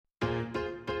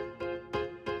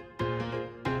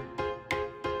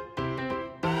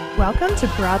Welcome to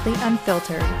Broadly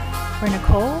Unfiltered, where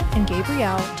Nicole and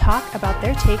Gabrielle talk about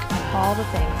their take on all the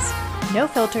things. No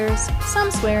filters,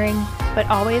 some swearing, but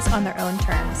always on their own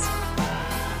terms.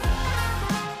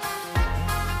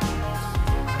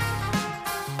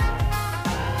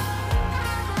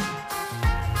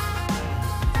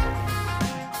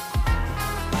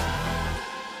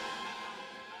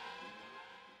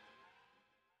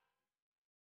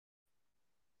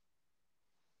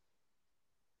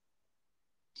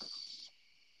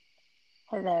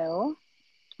 Hello.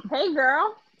 Hey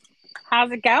girl,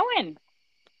 How's it going?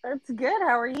 it's good.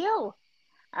 How are you?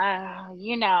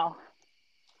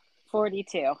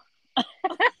 42.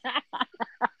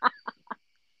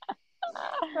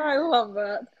 I love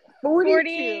that.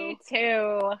 42.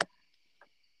 42.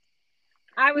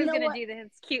 I was You know going to what? do this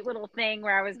cute little thing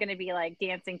where I was going to be like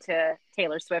dancing to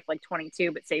Taylor Swift, like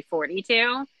 22, but say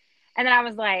 42. And then I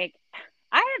was like,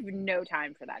 I have no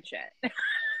time for that shit.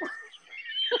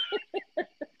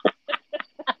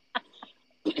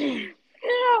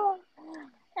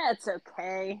 That's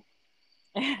okay.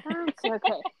 That's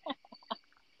okay.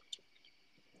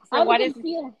 I So have what a is, good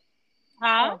feeling.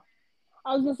 huh? Oh,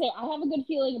 I was gonna say I have a good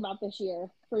feeling about this year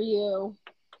for you,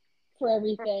 for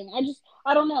everything.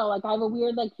 I don't know. Like I have a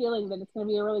weird feeling that it's gonna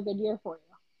be a really good year for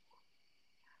you.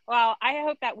 Well, I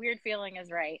hope that weird feeling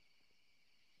is right.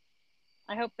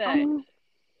 I hope that, Um,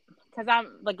 because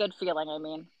I'm the good feeling, I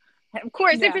mean. Of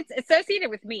course, if yeah. it's associated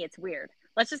with me, it's weird.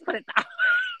 Let's just put it that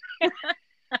way.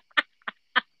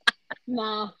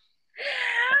 Nah.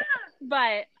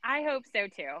 But I hope so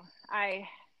too.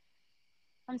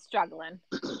 I'm struggling.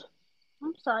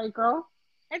 I'm sorry, girl.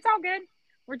 It's all good.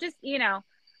 We're just,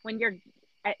 when you're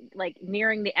like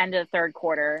nearing the end of the third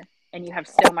quarter and you have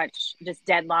so much just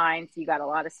deadlines, you got a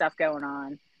lot of stuff going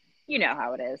on. You know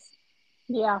how it is.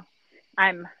 Yeah.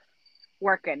 I'm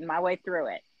working my way through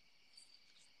it.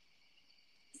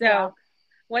 So, Yeah.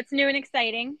 what's new and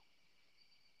exciting?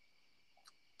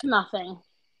 Nothing.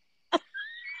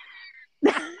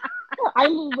 I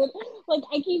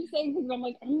keep saying things. I'm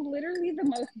like, I'm literally the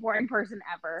most boring person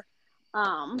ever.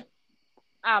 Not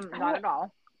at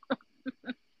all.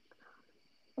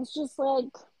 It's just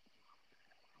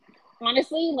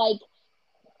honestly,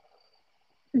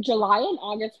 July and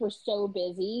August were so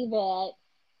busy that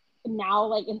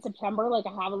now, in September, I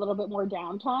have a little bit more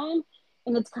downtime,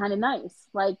 and it's kind of nice.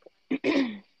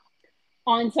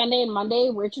 On Sunday and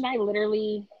Monday, Rich and I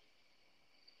literally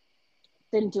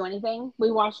didn't do anything.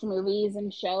 We watched movies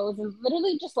and shows and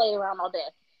literally just laid around all day.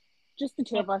 Just the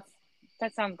two That, of us.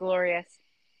 that sounds glorious.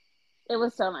 It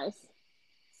was so nice.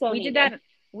 So We needed. did that.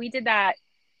 We did that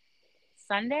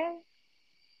Sunday.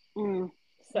 So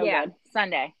Yeah, good.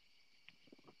 Sunday.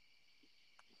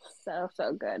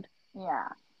 So good. Yeah.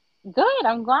 Good.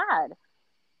 I'm glad.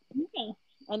 Yeah.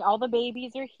 And all the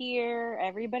babies are here.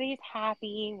 Everybody's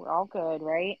happy. We're all good,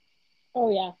 right?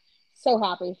 Oh yeah. So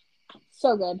happy.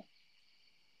 So good.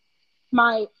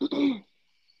 My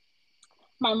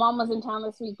my mom was in town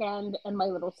this weekend and my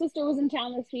little sister was in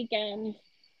town this weekend.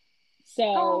 So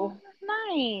Oh,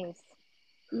 nice.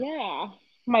 yeah.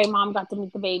 My mom got to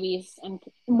meet the babies and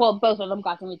both of them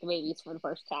got to meet the babies for the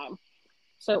first time.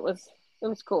 So it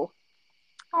was cool.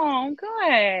 Oh,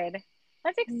 good.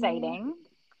 That's exciting.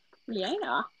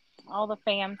 Yeah. All the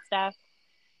fam stuff.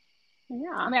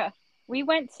 Yeah. I mean, we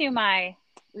went to my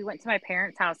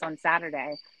parents' house on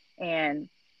Saturday, and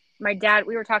my dad.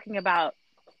 We were talking about.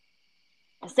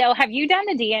 So, have you done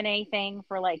the DNA thing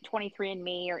for like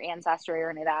 23andMe or Ancestry or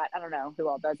any of that? I don't know who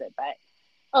all does it, but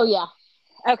Oh yeah.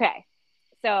 okay.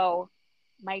 So,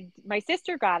 my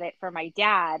sister got it for my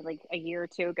dad like a year or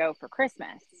two ago for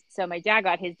Christmas. So my dad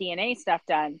got his DNA stuff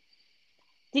done.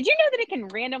 Did you know that it can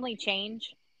randomly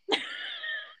change?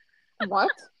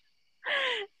 What?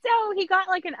 So he got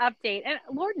like an update, and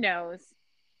Lord knows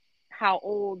how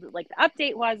old like the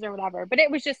update was or whatever, but it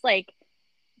was just like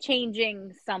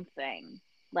changing something.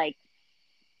 Like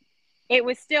it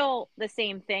was still the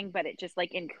same thing, but it just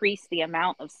like increased the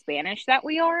amount of Spanish that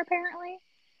we are apparently.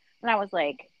 And I was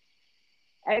like,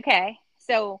 okay.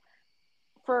 So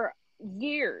for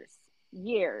years,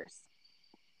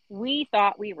 we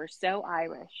thought we were so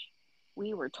Irish.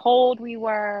 We were told we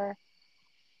were,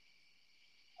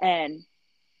 and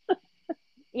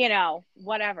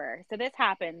whatever. So this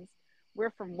happens.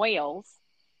 We're from Wales,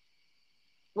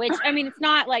 which, I mean, it's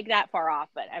not like that far off,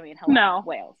 but I mean, hello, No.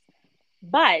 Wales.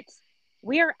 But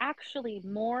we are actually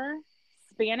more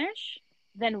Spanish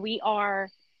than we are,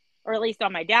 or at least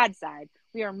on my dad's side,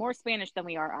 we are more Spanish than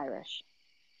we are Irish.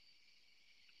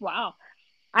 Wow.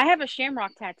 I have a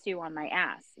shamrock tattoo on my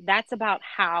ass. That's about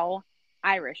how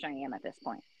Irish I am at this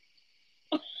point.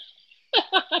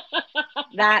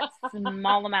 That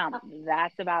small amount.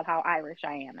 That's about how Irish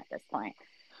I am at this point.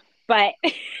 But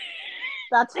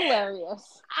That's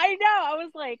hilarious. I know. I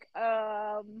was like,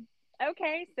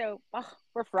 okay, so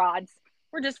we're frauds.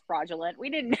 We're just fraudulent. We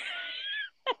didn't,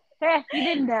 You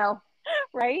didn't know.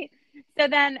 right? So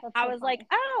then That's I so was funny. like,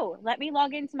 oh, let me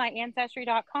log into my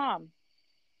ancestry.com.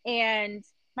 And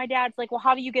my dad's like, well,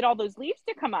 how do you get all those leaves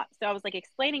to come up? So I was like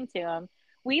explaining to him.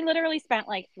 We literally spent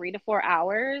like 3 to 4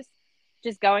 hours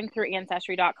just going through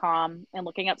ancestry.com and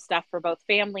looking up stuff for both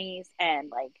families. And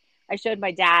like, I showed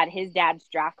my dad his dad's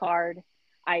draft card.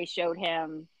 I showed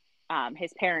him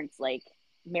his parents' like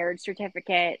marriage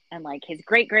certificate and like his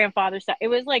great grandfather's stuff. It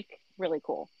was like really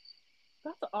cool.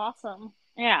 That's awesome.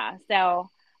 Yeah. So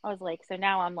I was like, so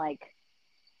now I'm like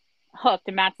hooked,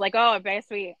 and Matt's like, oh, I guess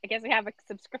we have a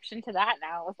subscription to that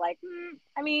now. I was like,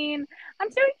 I mean, I'm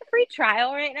doing the free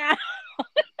trial right now.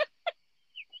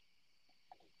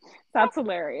 That's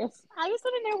hilarious. I just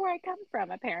want to know where I come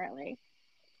from, apparently.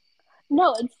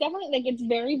 No, it's definitely like it's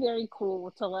very, very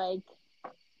cool to like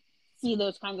see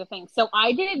those kinds of things. So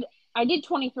I did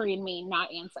 23andMe,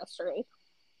 not Ancestry.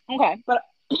 Okay. But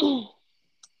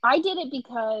I did it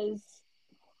because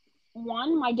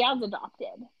one, my dad's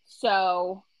adopted.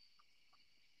 So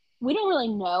we don't really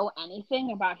know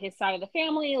anything about his side of the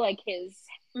family, like his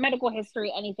medical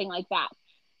history, anything like that.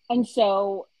 And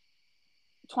so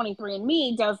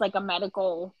 23andMe does like a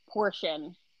medical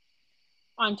portion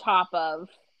on top of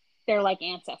their like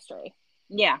ancestry.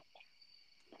 Yeah.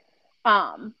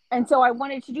 And so I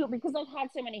wanted to do it because I've had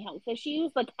so many health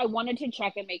issues. Like I wanted to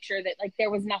check and make sure that like there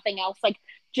was nothing else like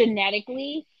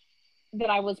genetically that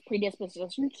I was predisposed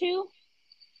to.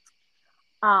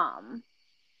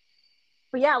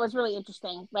 But yeah, it was really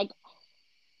interesting. Like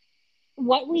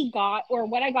what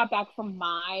I got back from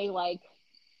my like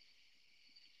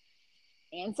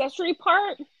ancestry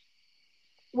part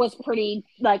was pretty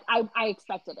like I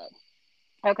expected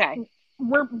it. Okay.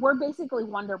 We're basically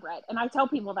Wonder Bread, and I tell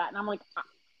people that, and I'm like,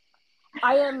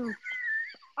 I am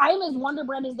as Wonder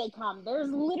Bread as they come.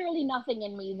 There's literally nothing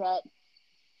in me that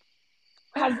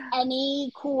has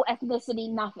any cool ethnicity.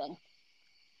 Nothing.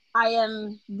 I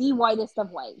am the whitest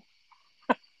of white.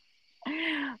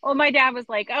 Well, my dad was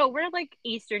like, oh, we're like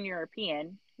Eastern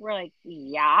European. We're like,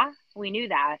 yeah, we knew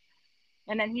that.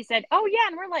 And then he said, oh, yeah,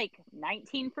 and we're like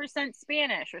 19%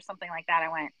 Spanish or something like that. I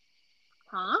went,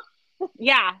 huh?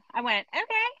 Yeah. I went, okay,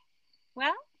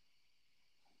 well,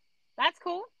 that's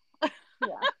cool.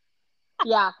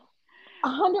 Yeah.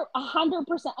 100%,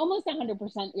 almost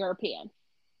 100% European.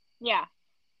 Yeah.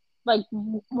 Like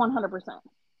 100%.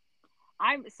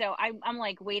 I'm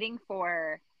like waiting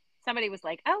for somebody was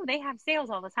like, oh, they have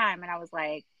sales all the time. And I was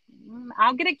like,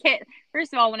 I'll get a kit.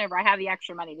 First of all, whenever I have the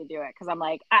extra money to do it, because I'm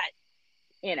like,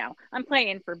 I'm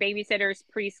playing for babysitters,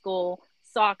 preschool,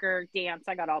 soccer, dance.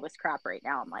 I got all this crap right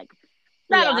now. I'm like,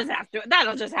 that'll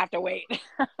just have to wait.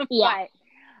 Yeah. But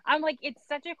I'm like, it's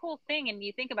such a cool thing. And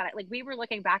you think about it, like we were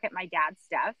looking back at my dad's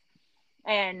stuff,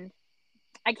 and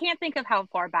I can't think of how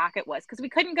far back it was because we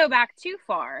couldn't go back too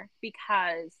far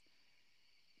because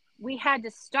we had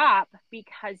to stop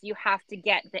because you have to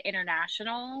get the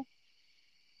international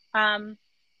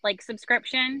like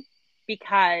subscription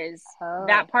because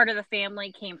that part of the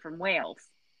family came from Wales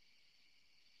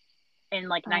in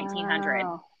like 1900.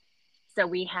 So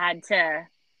we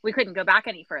couldn't go back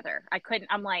any further.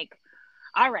 I'm like,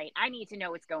 all right, I need to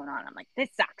know what's going on. I'm like, this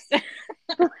sucks.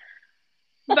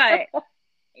 But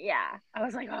yeah, I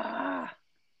was like, oh.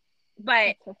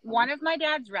 But one of my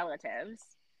dad's relatives,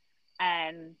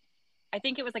 and I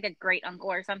think it was like a great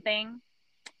uncle or something,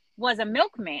 was a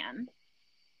milkman.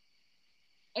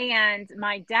 And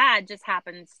my dad just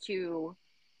happens to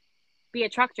be a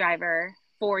truck driver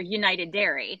for United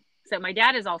Dairy. So my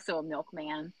dad is also a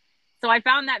milkman. So I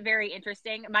found that very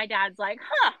interesting. My dad's like,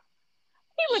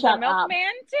 he was a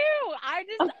milkman too.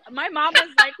 My mom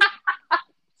was like,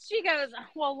 she goes,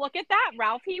 well, look at that,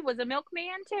 Ralph. He was a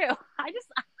milkman too. But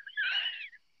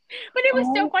it was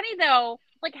so funny though.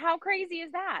 Like, how crazy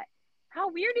is that?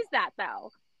 How weird is that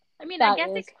though? I mean, I guess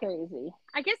it's crazy.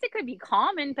 I guess it could be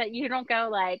common, but you don't go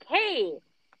like, hey,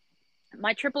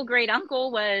 my triple great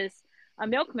uncle was a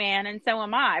milkman and so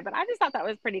am I. But I just thought that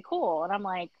was pretty cool. And I'm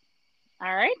like,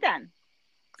 all right then.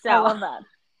 So I love that.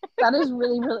 That is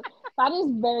really, really, that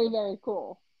is very, very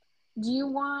cool. Do you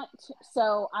want,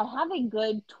 so I have a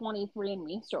good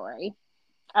 23andMe story.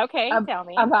 Okay, tell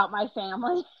me. About my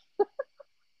family.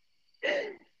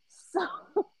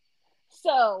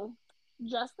 So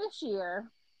just this year,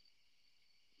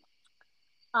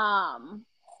 my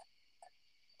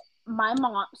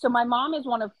mom is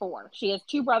one of 4. She has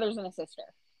 2 brothers and a sister.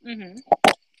 Mm-hmm.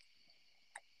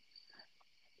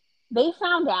 They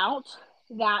found out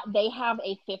that they have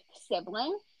a fifth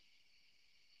sibling.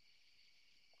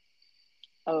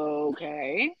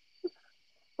 Okay.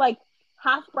 Like,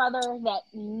 half brother that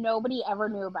nobody ever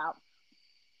knew about.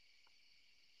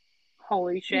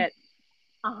 Holy shit.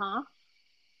 Uh-huh.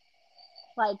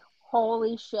 Like,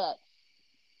 holy shit.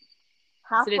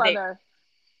 Half So brother.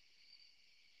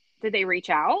 did they reach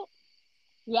out?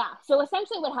 Yeah. So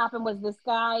essentially what happened was this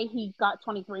guy, he got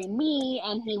 23andMe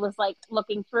and he was like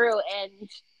looking through, and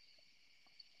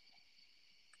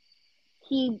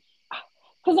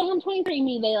because on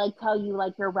 23andMe, they like tell you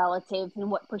like your relatives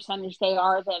and what percentage they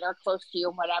are that are close to you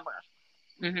and whatever.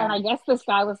 Mm-hmm. And I guess this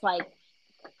guy was like,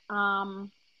 I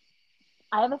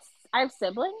have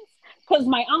siblings, because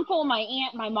my uncle, my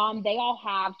aunt, my mom, they all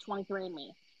have 23andMe.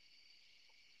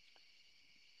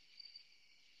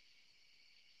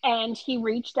 And he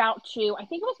reached out to, I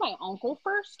think it was my uncle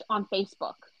first on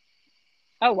Facebook.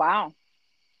 Oh, wow.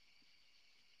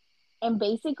 And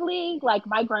basically, like,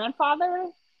 my grandfather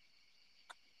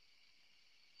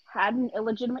had an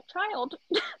illegitimate child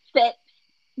that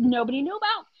nobody knew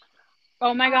about.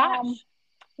 Oh my gosh.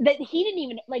 That he didn't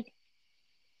even, like,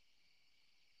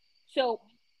 so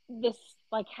this,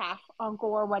 like, half uncle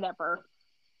or whatever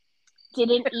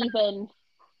didn't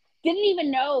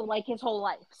even know, like, his whole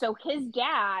life. So his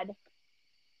dad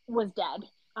was dead.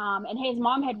 And his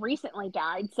mom had recently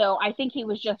died. So I think he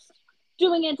was just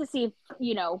doing it to see if,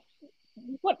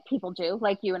 what people do,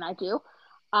 like you and I do,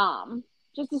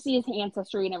 just to see his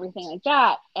ancestry and everything like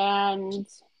that. And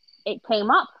it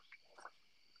came up.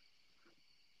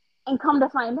 And come to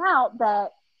find out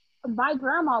that my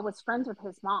grandma was friends with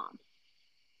his mom.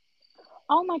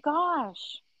 Oh my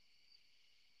gosh.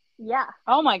 Yeah.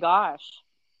 Oh my gosh.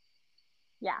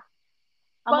 Yeah.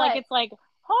 I'm like, it's like,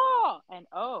 oh, and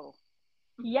oh.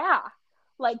 Yeah.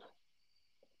 Like,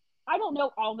 I don't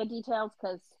know all the details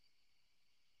because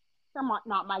they're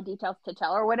not my details to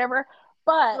tell or whatever.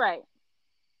 But, right.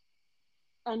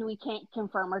 And we can't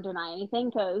confirm or deny anything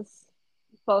because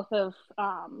both of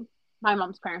my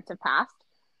mom's parents have passed.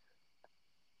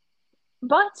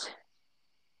 But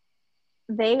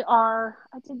they are,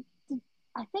 I think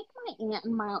my aunt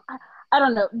and I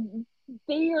don't know,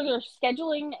 they're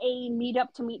scheduling a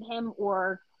meetup to meet him,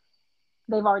 or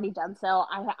they've already done so.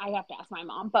 I have to ask my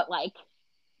mom, but like,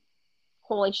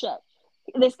 holy shit.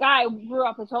 This guy grew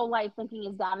up his whole life thinking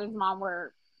his dad and his mom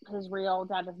were his real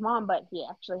dad and his mom, but he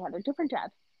actually had a different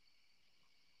dad.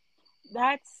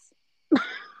 That's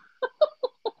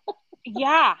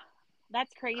yeah,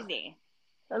 that's crazy.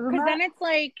 Because then it's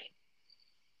like,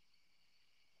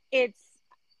 it's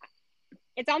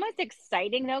almost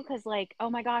exciting though, because like, oh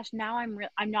my gosh, now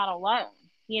I'm not alone.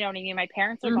 You know what I mean? My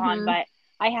parents are gone, but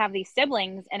I have these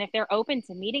siblings, and if they're open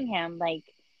to meeting him, like,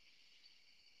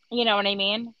 you know what I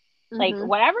mean? Like,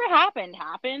 whatever happened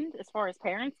as far as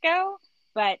parents go.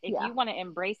 But if you want to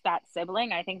embrace that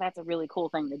sibling, I think that's a really cool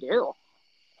thing to do.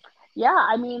 Yeah,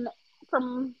 I mean,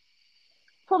 from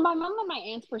my mom and my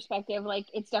aunt's perspective, like,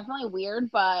 it's definitely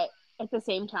weird, but at the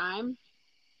same time,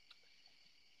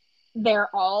 they're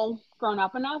all grown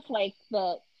up enough, like,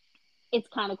 that it's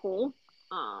kind of cool.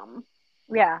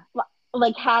 Yeah.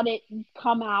 Like, had it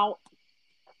come out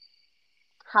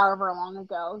however long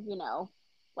ago,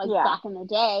 like back in the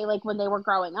day, like when they were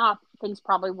growing up, things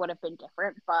probably would have been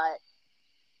different. But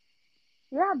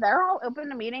yeah, they're all open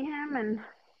to meeting him, and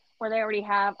where they already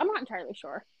have, I'm not entirely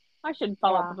sure. I should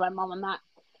follow up with my mom on that.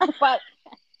 But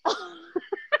well,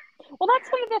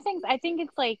 that's one of the things. I think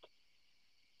it's like,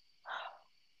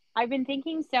 I've been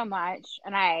thinking so much,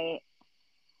 and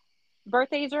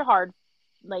birthdays are hard.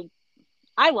 Like,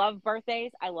 I love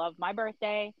birthdays. I love my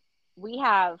birthday. We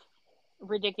have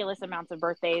ridiculous amounts of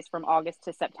birthdays from August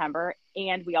to September,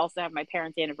 and we also have my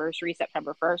parents' anniversary,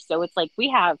 September 1st. So it's like we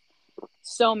have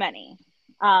so many.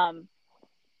 And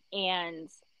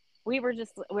we were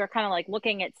kind of like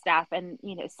looking at stuff and,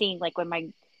 seeing like when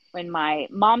my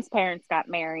mom's parents got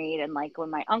married, and like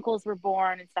when my uncles were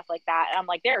born and stuff like that. And I'm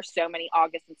like, there are so many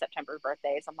August and September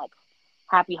birthdays. I'm like,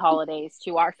 happy holidays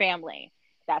to our family.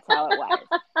 That's how it was.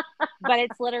 But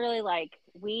it's literally like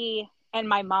and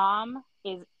my mom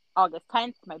is August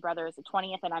 10th, my brother is the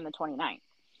 20th, and I'm the 29th.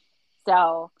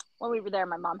 So when we were there,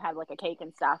 my mom had like a cake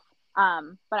and stuff.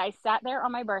 But I sat there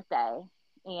on my birthday,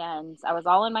 and I was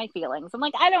all in my feelings. I'm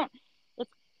like, I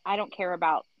don't care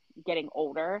about getting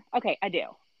older. Okay, I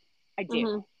do.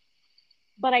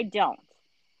 But I don't.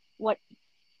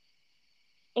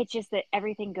 It's just that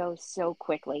everything goes so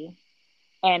quickly.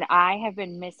 And I have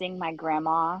been missing my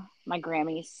grandma, my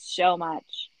Grammy, so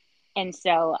much. And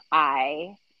so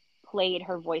I played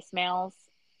her voicemails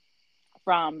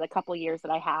from the couple years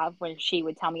that I have when she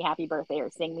would tell me happy birthday or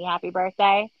sing me happy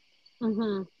birthday.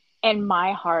 Mm-hmm. And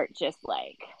my heart just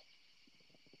like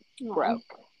broke.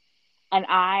 And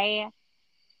I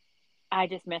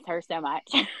just miss her so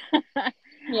much.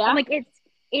 Yeah. I'm like,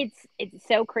 it's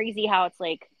so crazy how it's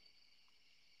like,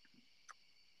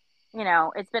 you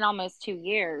know, it's been almost 2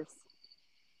 years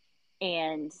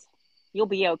and you'll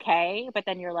be okay. But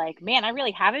then you're like, man, I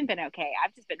really haven't been okay.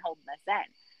 I've just been holding this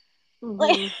in. Mm-hmm.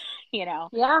 Like, you know,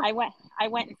 Yeah. I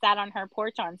went and sat on her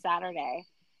porch on Saturday.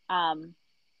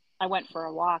 I went for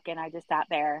a walk and I just sat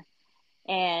there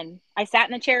and I sat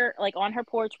in the chair, like on her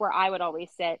porch where I would always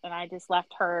sit. And I just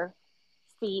left her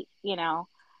seat, you know,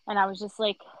 and I was just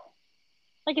like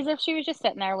as if she was just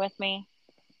sitting there with me.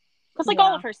 Cause like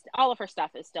all of her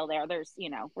stuff is still there. There's, you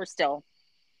know, we're still,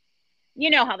 you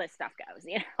know how this stuff goes,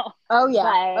 you know? Oh yeah.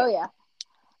 But Oh yeah.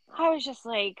 I was just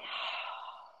like,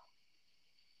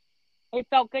 it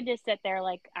felt good to sit there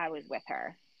like I was with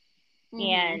her.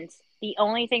 Mm-hmm. And the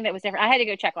only thing that was different, I had to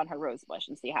go check on her rose bush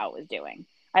and see how it was doing.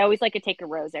 I always like to take a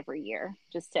rose every year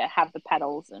just to have the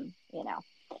petals and, you know.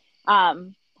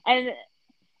 And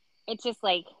it's just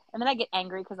like, and then I get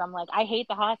angry because I'm like, I hate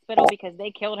the hospital because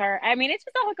they killed her. I mean, it's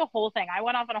just like a whole thing. I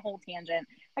went off on a whole tangent.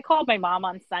 I called my mom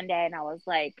on Sunday and I was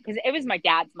like, because it was my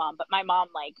dad's mom, but my mom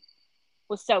like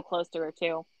was so close to her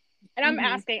too. And I'm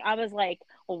asking, I was like,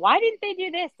 well, why didn't they do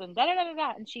this? And da da da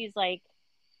da. And she's like,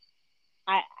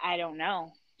 I don't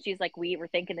know. She's like, we were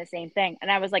thinking the same thing. And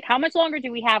I was like, how much longer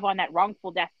do we have on that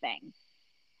wrongful death thing?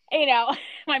 You know,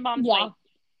 my mom's like,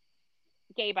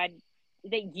 Gabe,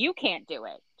 you can't do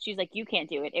it. She's like, you can't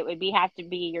do it. It would have to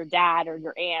be your dad or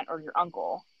your aunt or your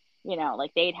uncle. You know,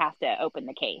 like they'd have to open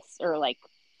the case or like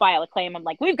file a claim. I'm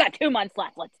like, we've got 2 months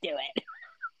left. Let's do it.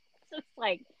 It's just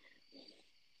like,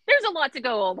 there's a lot to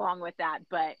go along with that.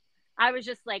 But I was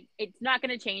just like, it's not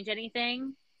going to change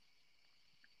anything.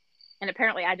 And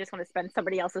apparently I just want to spend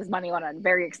somebody else's money on a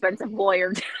very expensive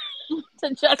lawyer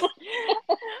to just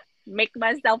make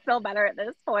myself feel better at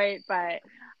this point. But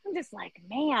I'm just like,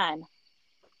 man.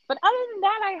 But other than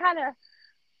that, I had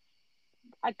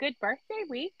a good birthday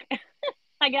week.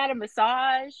 I got a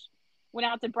massage, went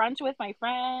out to brunch with my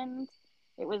friend.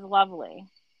 It was lovely.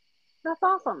 That's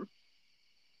awesome.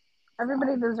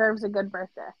 Everybody deserves a good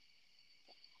birthday.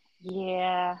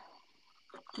 Yeah.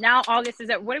 Now August is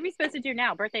over. What are we supposed to do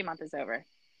now? Birthday month is over.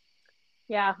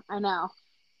 Yeah, I know.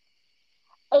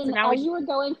 And So now as you were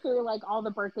going through like all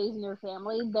the birthdays in your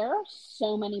family, there are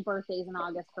so many birthdays in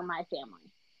August for my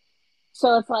family.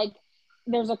 So it's like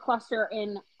there's a cluster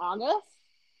in August,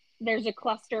 there's a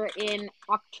cluster in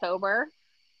October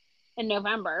and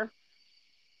November,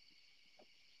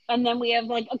 and then we have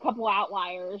like a couple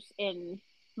outliers in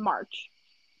March.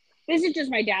 This is just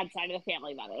my dad's side of the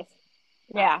family, that is.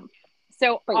 Yeah.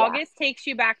 So August takes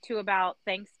you back to about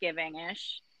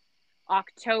Thanksgiving-ish.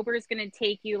 October is going to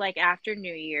take you like after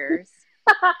New Year's.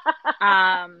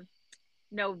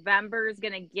 November is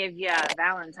going to give you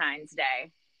Valentine's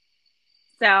Day.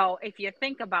 So if you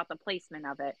think about the placement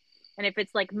of it, and if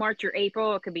it's like March or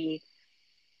April, it could be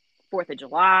 4th of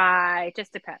July. It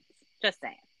just depends. Just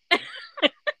saying. I can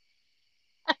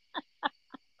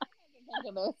think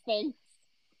of those things.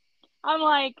 I'm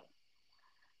like,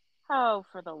 oh,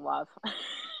 for the love.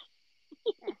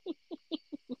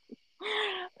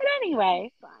 But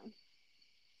anyway,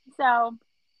 so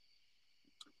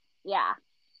yeah,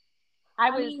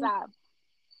 I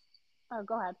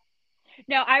go ahead.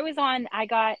 No, I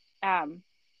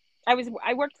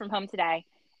worked from home today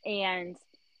and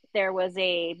there was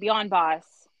a Beyond Boss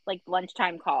like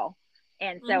lunchtime call.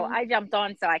 And so I jumped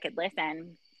on so I could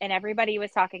listen, and everybody was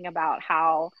talking about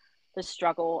how the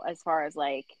struggle as far as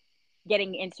like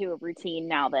getting into a routine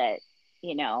now that,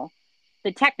 you know,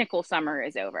 the technical summer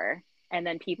is over, and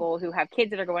then people who have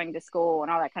kids that are going to school and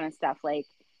all that kind of stuff, like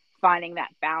finding that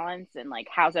balance and like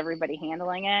how's everybody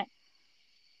handling it.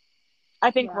 I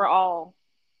think we're all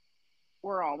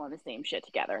on the same shit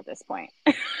together at this point.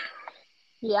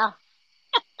 Yeah.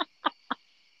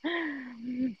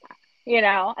 You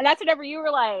know, and that's whenever you were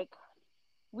like,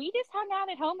 we just hung out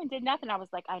at home and did nothing. I was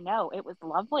like, I know, it was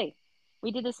lovely.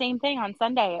 We did the same thing on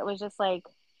Sunday. It was just like,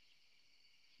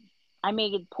 I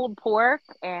made pulled pork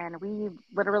and we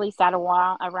literally sat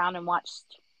around and watched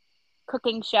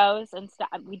cooking shows and stuff.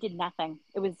 We did nothing.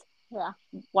 It was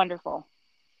wonderful.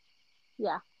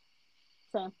 Yeah.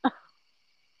 Same.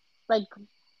 Like,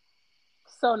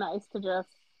 so nice to just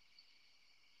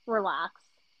relax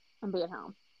and be at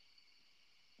home.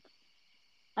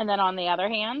 And then on the other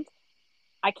hand,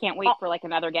 I can't wait for like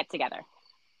another get together.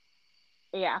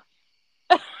 Yeah.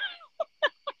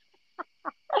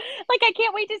 Like, I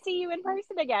can't wait to see you in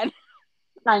person again.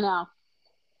 I know.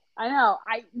 I know.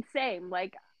 Same.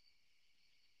 Like,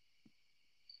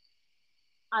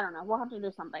 I don't know. We'll have to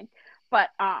do something. But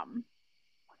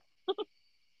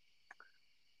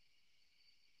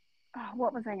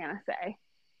what was I gonna say?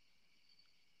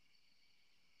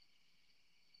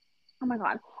 Oh my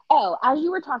god. Oh, as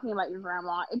you were talking about your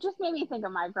grandma, it just made me think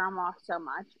of my grandma so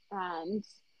much. And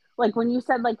like when you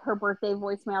said like her birthday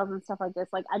voicemails and stuff like this,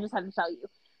 like I just had to tell you.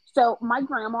 So my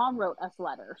grandma wrote us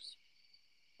letters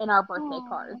in our birthday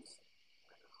cards.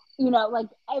 You know, like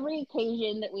every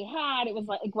occasion that we had, it was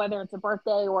like whether it's a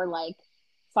birthday or like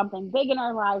something big in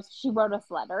our lives, she wrote us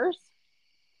letters.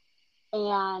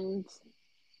 And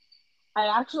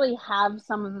I actually have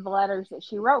some of the letters that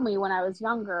she wrote me when I was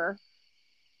younger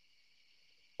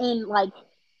in like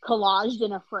collaged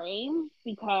in a frame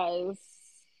because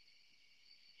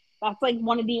that's like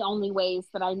one of the only ways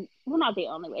that well, not the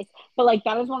only ways, but like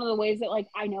that is one of the ways that like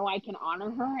I know I can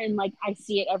honor her, and like I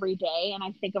see it every day and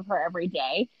I think of her every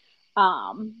day.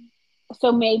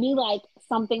 So maybe like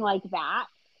something like that,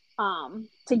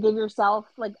 to give yourself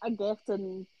like a gift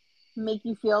and make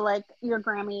you feel like your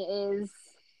Grammy is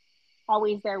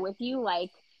always there with you. Like,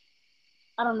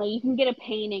 I don't know, you can get a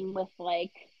painting with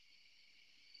like,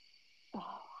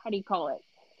 how do you call it?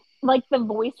 Like the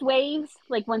voice waves,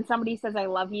 like when somebody says I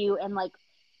love you, and like,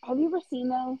 have you ever seen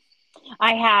those?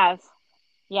 I have.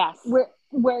 Yes.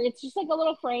 Where it's just like a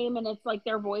little frame and it's like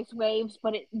their voice waves,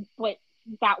 but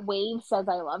that wave says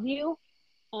I love you.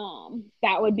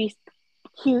 That would be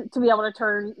cute to be able to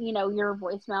turn, you know, your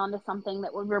voicemail into something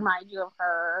that would remind you of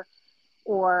her,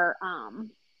 or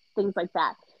things like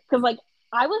that. Because like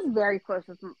I was very close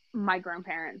with my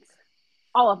grandparents,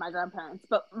 all of my grandparents,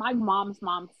 but my mom's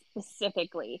mom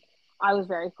specifically, I was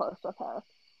very close with her.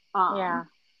 Yeah.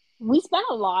 We spent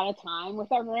a lot of time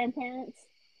with our grandparents,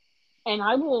 and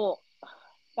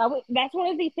that's one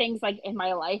of the things like in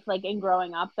my life, like in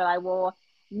growing up, that I will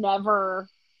never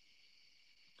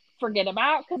forget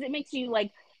about, because it makes you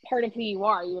like part of who you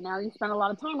are. You know, you spend a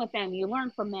lot of time with them, you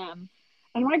learn from them,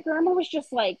 and my grandma was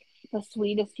just like the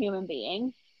sweetest human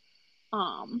being.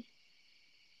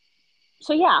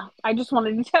 So yeah, I just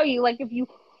wanted to tell you, like, if you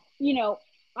know,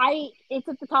 it's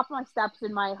at the top of my steps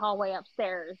in my hallway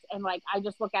upstairs, and like I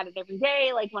just look at it every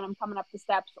day, like when I'm coming up the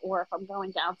steps or if I'm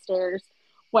going downstairs,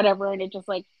 whatever, and it just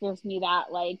like gives me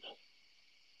that like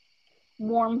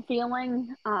warm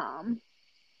feeling,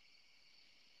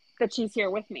 that she's here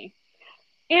with me.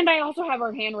 And I also have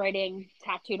her handwriting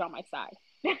tattooed on my side.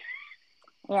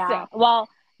 Yeah. So. Well,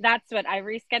 that's what I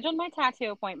rescheduled my tattoo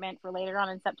appointment for later on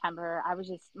in September. I was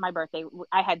just, my birthday,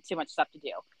 I had too much stuff to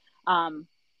do.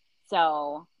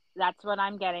 So that's what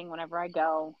I'm getting whenever I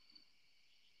go.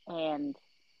 And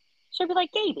she'll be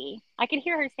like, Gaby, I could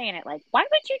hear her saying it, like, why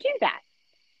would you do that?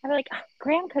 I'd be like, oh,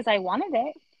 Graham, because I wanted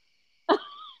it.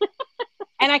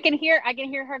 And I can hear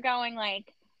her going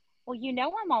like, well, you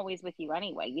know, I'm always with you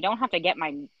anyway. You don't have to get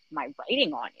my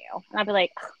writing on you. And I'd be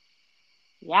like,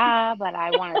 yeah, but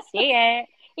I want to see it.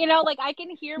 You know, like I can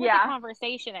hear what the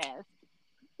conversation is,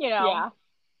 you know?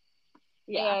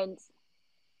 Yeah. And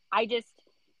I just,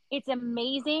 it's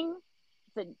amazing.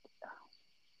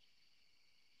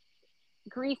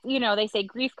 Grief, you know, they say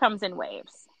grief comes in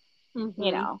waves,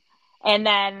 you know? And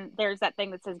then there's that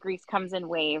thing that says grief comes in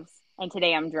waves, and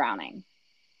today I'm drowning.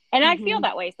 And I feel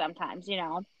that way sometimes, you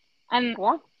know? And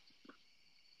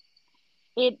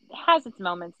it has its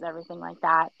moments and everything like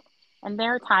that. And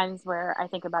there are times where I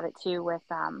think about it too with,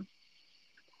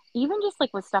 even just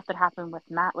like with stuff that happened with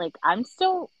Matt, like I'm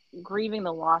still grieving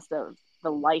the loss of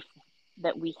the life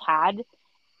that we had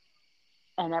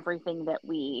and everything that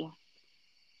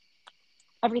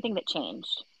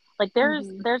changed. Like there's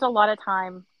a lot of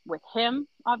time with him,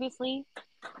 obviously,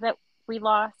 that we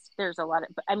lost. There's a lot of,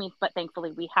 but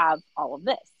thankfully we have all of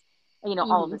this, you know,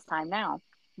 all of this time now.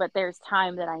 But there's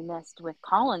time that I missed with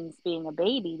Collins being a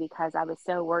baby because I was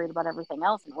so worried about everything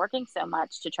else and working so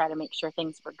much to try to make sure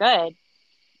things were good,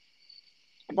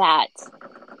 that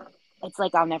it's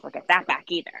like I'll never get that back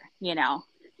either, you know?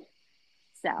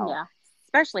 So,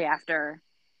 especially after,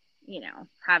 you know,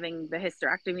 having the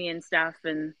hysterectomy and stuff,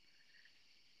 and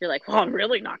you're like, well, I'm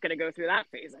really not going to go through that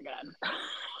phase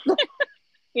again.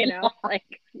 You know, like,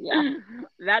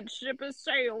 that ship has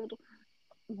sailed.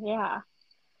 Yeah.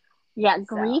 Yeah,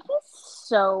 grief is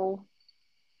so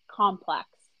complex.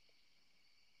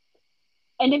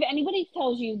 And if anybody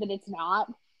tells you that it's not,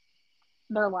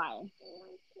 they're lying.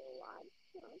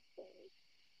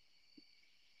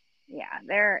 Yeah,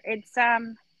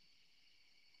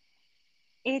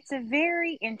 it's a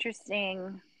very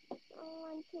interesting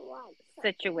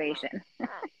situation. I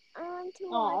want to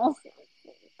watch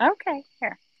Okay,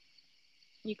 here.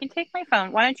 You can take my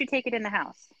phone. Why don't you take it in the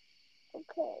house?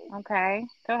 Okay. Okay.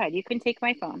 Go ahead. You can take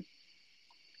my phone.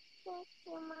 Thank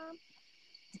you, Mom.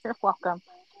 You're welcome.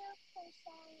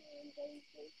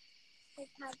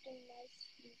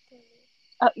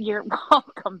 Oh, you're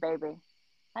welcome, baby.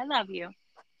 I love you.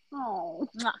 Oh.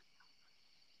 Mwah.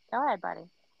 Go ahead, buddy.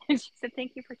 She said,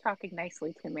 thank you for talking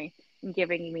nicely to me and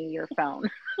giving me your phone.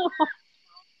 Oh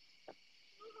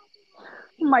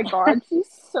my God, she's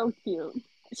so cute.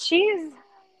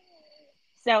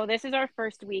 So this is our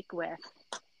first week with,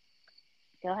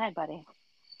 go ahead, buddy.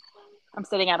 I'm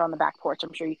sitting out on the back porch.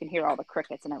 I'm sure you can hear all the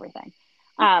crickets and everything.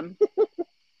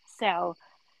 So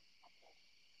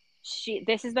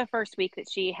this is the first week that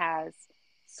she has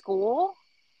school,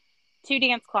 2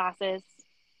 dance classes,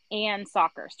 and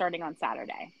soccer starting on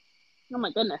Saturday. Oh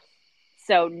my goodness.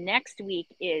 So next week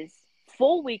is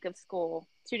full week of school,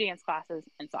 2 dance classes,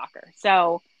 and soccer.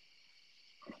 So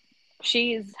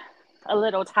she's a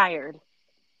little tired.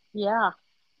 Yeah.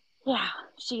 Yeah,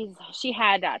 she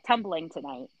had tumbling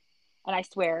tonight, and I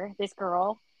swear this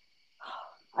girl.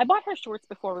 I bought her shorts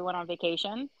before we went on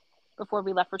vacation, before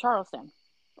we left for Charleston.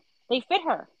 They fit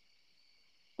her.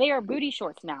 They are booty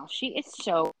shorts now. She is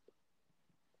so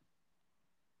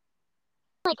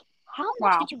like, how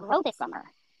much did you grow this summer?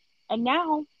 And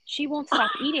now she won't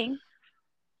stop eating,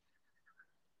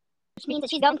 which means that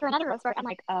she's going through another growth spurt. I'm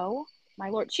like, oh my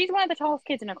Lord, she's one of the tallest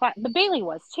kids in her class. But Bailey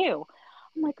was too.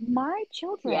 I'm like, my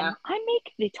children. Yeah. I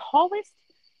make the tallest.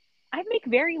 I make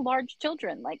very large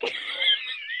children. Like,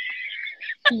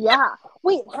 Yeah.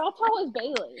 Wait, how tall is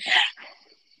Bailey?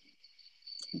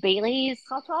 Bailey's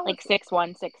How tall? like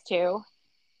 6'1", 6'2".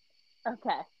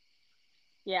 Okay.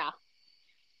 Yeah.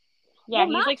 Yeah, well,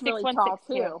 he's Matt's like 6'1", really tall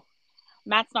 6'2". too.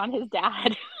 Matt's not his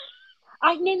dad. No.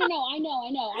 I know. I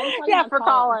was talking Yeah, about for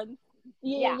Colin.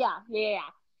 Yeah.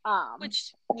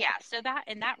 Which, yeah, so that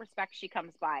in that respect, she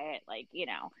comes by it, like, you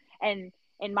know. And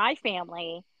in my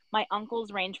family, my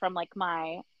uncles range from, like,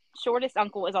 my shortest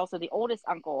uncle is also the oldest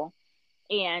uncle,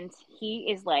 and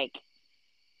he's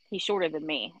shorter than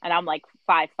me, and I'm like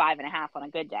 5'5.5" on a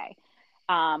good day.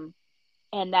 And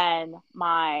then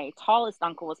my tallest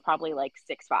uncle is probably like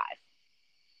 6'5".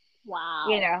 Wow.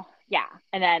 You know, yeah.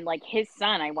 And then like his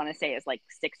son, I want to say, is like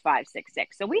 6'5",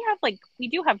 6'6". So we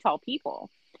do have tall people,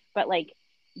 but like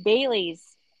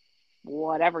Bailey's,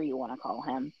 whatever you want to call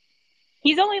him,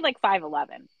 he's only like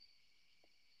 5'11".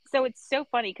 So it's so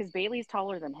funny because Bailey's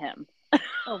taller than him.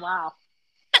 Oh wow.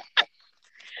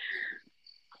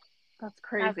 That's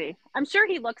crazy. I'm sure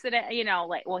he looks at it, you know,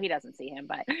 like, well, he doesn't see him,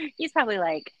 but he's probably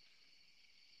like,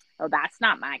 oh, that's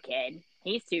not my kid.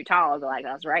 He's too tall. I'll be like,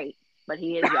 that's right. But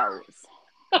he is yours.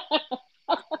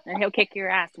 And he'll kick your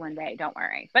ass one day. Don't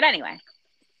worry. But anyway.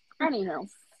 Anywho.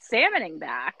 Salmoning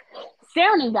back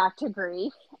to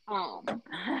grief. I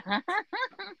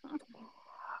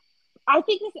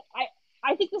think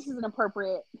this is an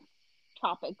appropriate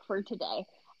topic for today.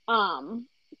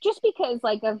 Just because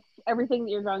like of everything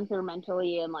that you're going through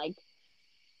mentally, and like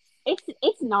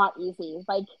it's not easy.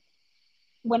 Like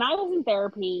when I was in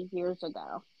therapy years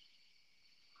ago,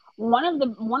 one of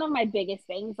my biggest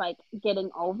things, like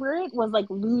getting over it, was like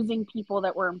losing people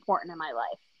that were important in my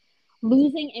life,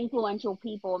 losing influential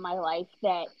people in my life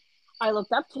that I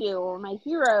looked up to, or my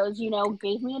heroes, you know,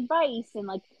 gave me advice, and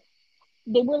like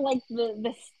they were like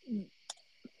the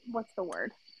what's the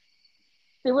word?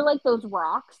 They were like those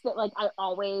rocks that like I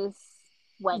always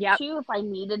went to if I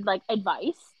needed like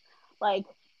advice. Like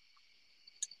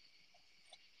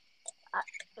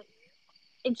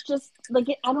it's just like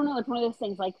I don't know. It's one of those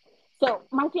things. Like, so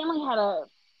my family had a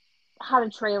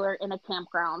trailer in a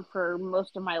campground for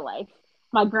most of my life.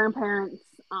 My grandparents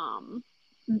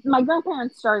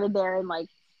started there in like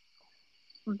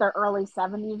the early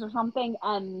 70s or something,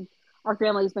 and our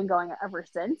family's been going ever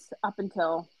since, up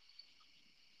until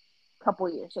a couple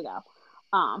of years ago.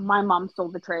 My mom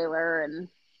sold the trailer and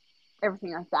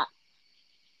everything like that.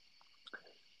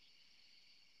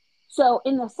 So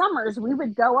in the summers, we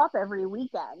would go up every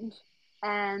weekend,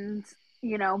 and,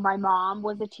 you know, my mom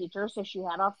was a teacher, so she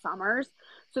had off summers.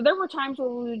 So there were times where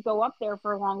we would go up there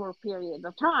for longer periods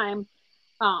of time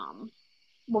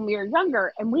when we were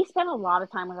younger, and we spent a lot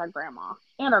of time with our grandma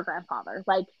and our grandfather.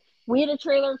 Like, we had a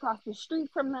trailer across the street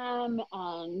from them,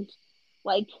 and,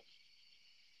 like,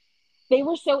 they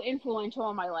were so influential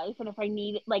in my life. And if I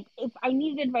needed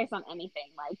advice on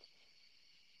anything, like,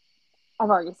 I've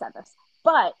already said this,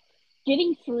 but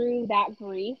getting through that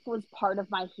grief was part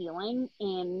of my healing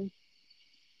in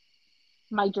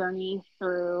my journey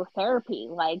through therapy.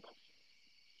 Like,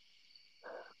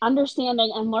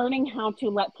 understanding and learning how to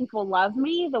let people love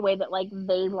me the way that like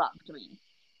they loved me.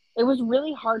 It was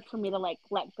really hard for me to like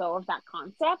let go of that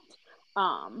concept.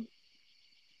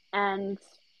 And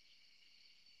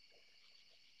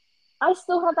I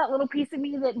still have that little piece of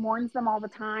me that mourns them all the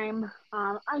time.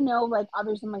 I know like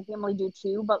others in my family do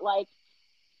too, but like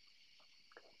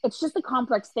it's just a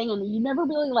complex thing and you never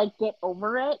really like get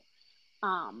over it.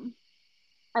 Um,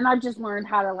 and I've just learned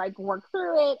how to like work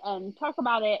through it and talk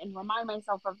about it and remind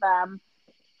myself of them.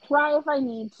 Cry if I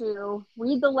need to.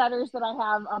 Read the letters that I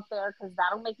have up there because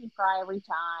that'll make me cry every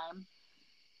time.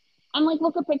 And like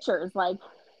look at pictures, like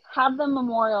have them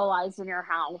memorialized in your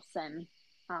house. And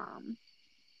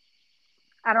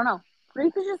I don't know.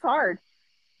 Grief is just hard.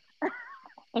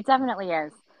 It definitely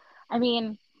is. I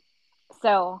mean,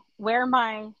 so where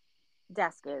my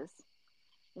desk is,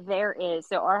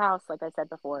 so our house, like I said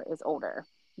before, is older.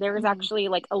 There is actually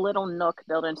like a little nook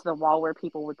built into the wall where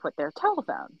people would put their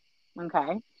telephone.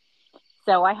 Okay.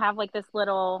 So I have like this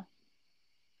little,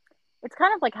 it's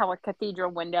kind of like how a cathedral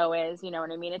window is, you know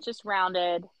what I mean? It's just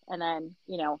rounded and then,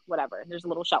 whatever. There's a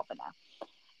little shelf in there.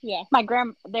 Yeah.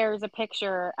 There's a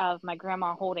picture of my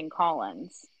grandma holding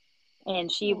Collins,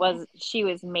 and she was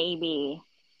maybe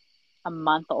a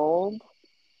month old,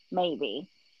 maybe.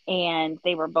 And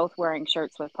they were both wearing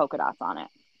shirts with polka dots on it.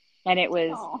 And it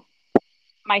was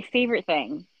my favorite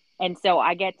thing. And so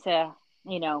I get to,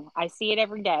 I see it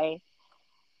every day.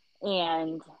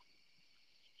 And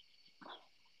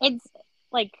it's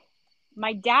like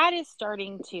I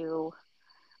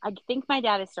think my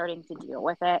dad is starting to deal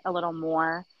with it a little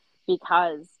more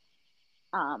because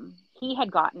he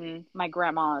had gotten my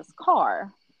grandma's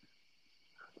car.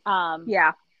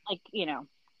 Yeah. Like,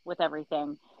 with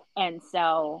everything. And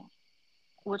so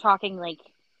we're talking like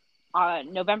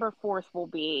November 4th will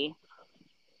be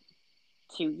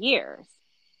 2 years.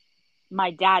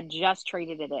 My dad just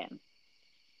traded it in,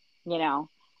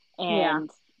 and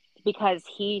because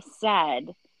he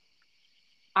said,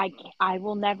 I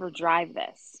will never drive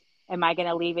this. Am I going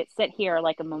to leave it sit here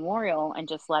like a memorial and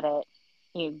just let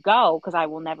it go? Because I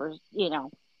will never,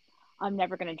 I'm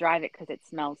never going to drive it because it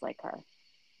smells like her.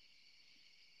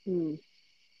 And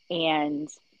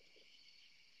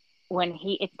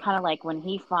it's kind of like when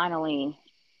he finally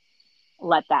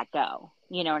let that go,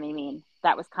 you know what I mean?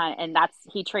 That was and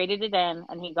he traded it in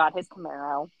and he got his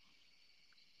Camaro.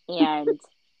 And,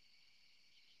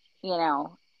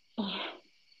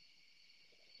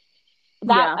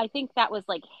 I think that was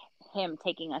like him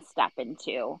taking a step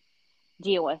into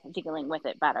dealing with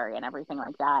it better and everything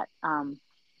like that.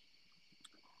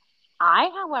 I,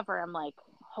 however, am like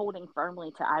holding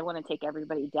firmly to, I want to take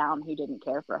everybody down who didn't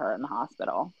care for her in the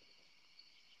hospital.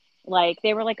 Like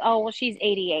they were like, oh, well, she's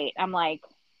 88. I'm like,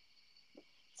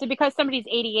 so because somebody's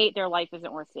 88, their life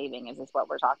isn't worth saving. Is this what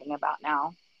we're talking about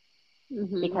now?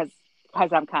 Because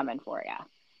I'm coming for you.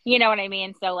 You know what I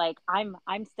mean? So like, I'm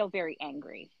still very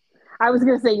angry. I was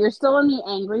going to say, you're still in the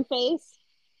angry phase.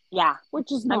 Yeah.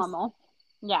 Which is normal.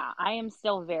 I am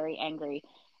still very angry.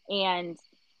 And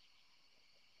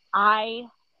I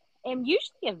am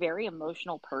usually a very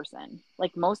emotional person.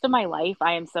 Like most of my life,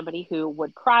 I am somebody who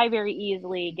would cry very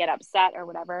easily, get upset or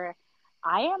whatever.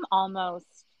 I am almost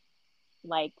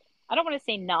like, I don't want to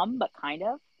say numb, but kind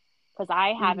of, because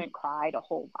I haven't cried a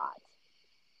whole lot.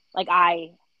 Like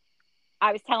I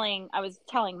was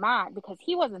telling Matt, because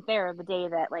he wasn't there the day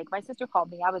that like my sister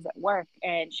called me. I was at work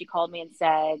and she called me and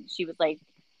said,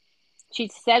 she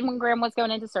said when Graham was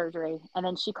going into surgery, and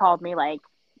then she called me like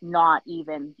not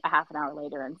even a half an hour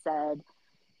later and said,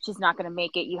 she's not going to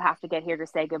make it. You have to get here to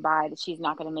say goodbye. That she's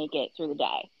not going to make it through the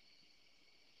day.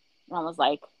 And I was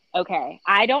like, okay.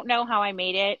 I don't know how I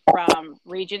made it from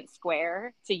Regent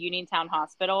Square to Uniontown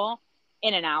Hospital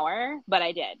in an hour, but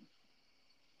I did.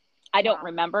 I don't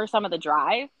remember some of the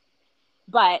drive,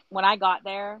 but when I got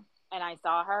there and I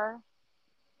saw her,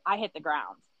 I hit the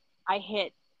ground.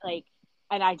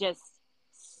 And I just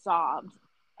sobbed.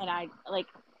 And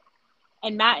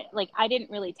and Matt, like, I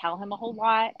didn't really tell him a whole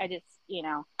lot. I just,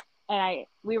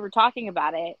 we were talking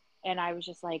about it and I was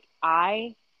just like,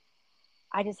 I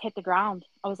just hit the ground.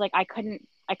 I was like, I couldn't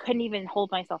even hold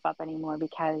myself up anymore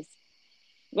because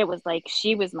it was like,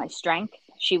 she was my strength.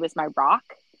 She was my rock.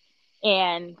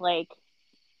 And like,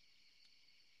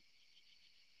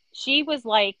 she was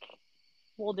like,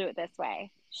 we'll do it this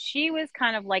way. She was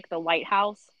kind of like the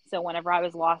lighthouse. So whenever I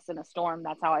was lost in a storm,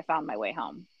 that's how I found my way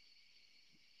home.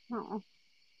 Oh.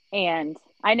 And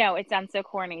I know it sounds so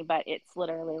corny, but it's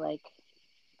literally like,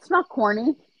 it's not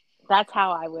corny. That's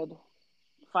how I would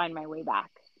find my way back,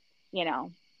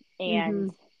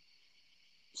 and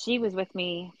she was with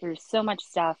me through so much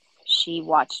stuff. She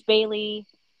watched Bailey,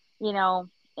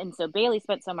 and so Bailey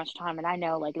spent so much time, and I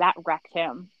know like that wrecked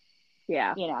him.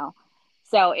 Yeah.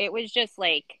 So it was just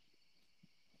like,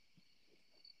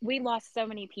 we lost so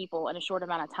many people in a short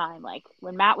amount of time. Like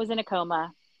when Matt was in a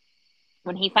coma,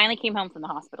 when he finally came home from the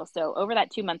hospital. So over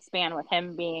that 2 month span with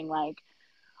him being like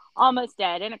almost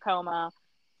dead in a coma,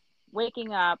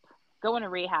 waking up, going to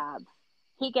rehab,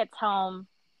 he gets home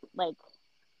like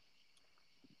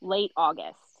late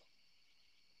August.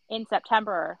 In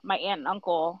September, my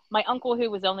uncle who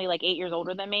was only like 8 years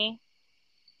older than me,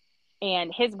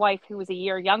 and his wife who was a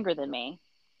year younger than me,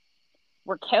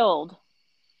 were killed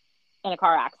in a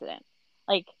car accident.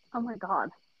 Like, oh my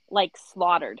God. Like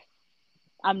slaughtered.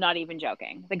 I'm not even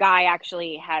joking. The guy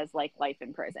actually has like life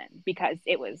in prison because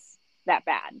it was that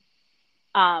bad.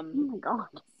 Oh my God.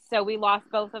 So we lost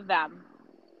both of them.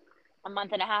 A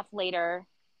month and a half later,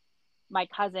 my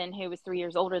cousin, who was 3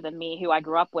 years older than me, who I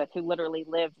grew up with, who literally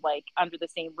lived like under the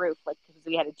same roof, like because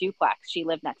we had a duplex, she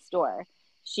lived next door.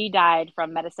 She died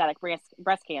from metastatic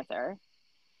breast cancer.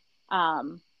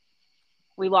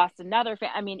 We lost another.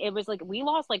 It was like we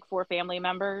lost like 4 family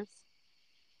members.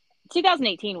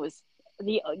 2018 was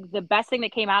the best thing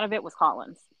that came out of it was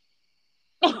Collins.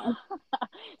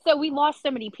 So we lost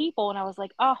so many people, and I was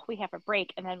like, oh, we have a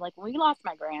break. And then like when we lost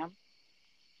my gram,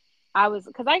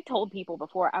 because I told people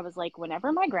before, I was like,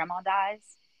 whenever my grandma dies,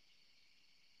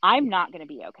 I'm not going to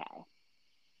be okay.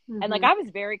 Mm-hmm. And like, I was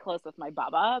very close with my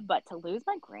Bubba, but to lose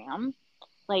my gram,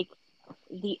 like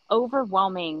the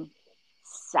overwhelming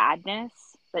sadness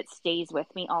that stays with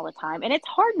me all the time. And it's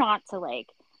hard not to like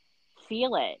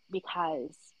feel it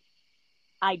because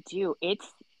I do. It's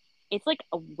like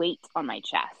a weight on my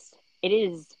chest.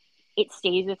 It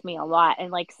stays with me a lot.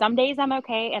 And like some days I'm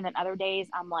okay. And then other days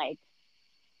I'm like,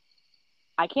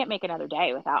 I can't make another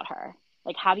day without her.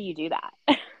 Like, how do you do that?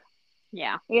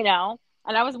 Yeah. You know?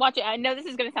 And I was watching, I know this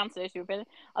is going to sound so stupid.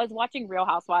 I was watching Real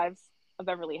Housewives of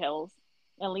Beverly Hills,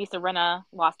 and Lisa Rinna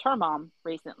lost her mom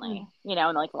recently, in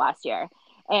like the last year.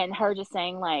 And her just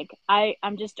saying like,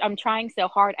 I'm trying so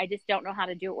hard. I just don't know how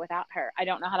to do it without her. I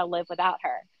don't know how to live without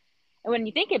her. And when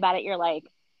you think about it, you're like,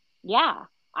 yeah,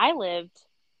 I lived,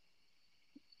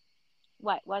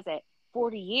 what was it?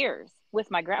 40 years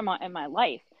with my grandma in my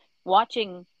life,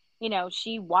 watching,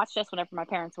 she watched us whenever my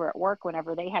parents were at work,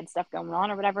 whenever they had stuff going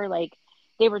on or whatever, like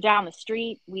they were down the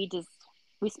street. We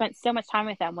spent so much time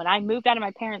with them. When I moved out of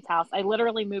my parents' house, I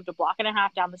literally moved a block and a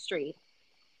half down the street,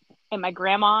 and my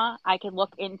grandma, I could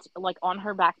look into like on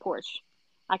her back porch.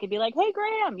 I could be like, hey,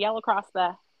 Graham, yell across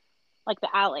the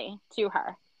alley to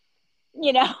her,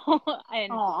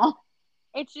 and Aww.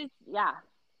 It's just, yeah,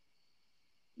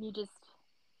 you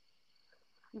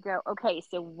go, okay,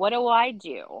 so what do I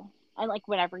do? And like,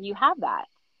 whenever you have that,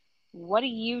 what do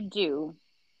you do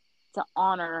to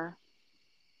honor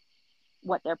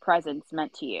what their presence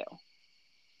meant to you?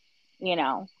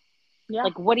 Yeah.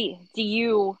 Like, what do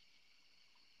you,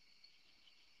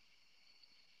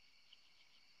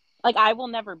 like, I will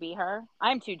never be her.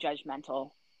 I'm too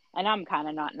judgmental, and I'm kind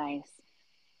of not nice.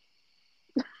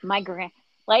 My Grammy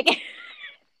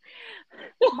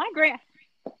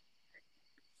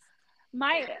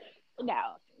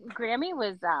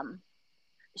was,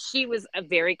 she was a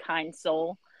very kind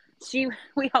soul.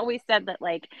 We always said that,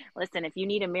 like, listen, if you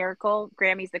need a miracle,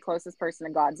 Grammy's the closest person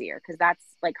to God's ear, because that's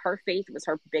like her faith was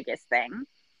her biggest thing.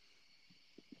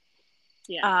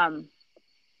 Yeah. And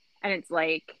it's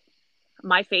like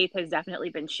my faith has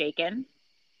definitely been shaken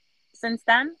since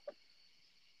then,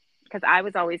 because I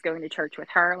was always going to church with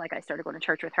her. Like, I started going to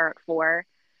church with her at 4,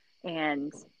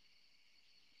 and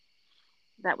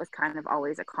that was kind of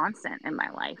always a constant in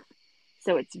my life.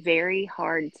 So it's very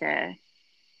hard to,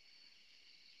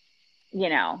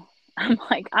 I'm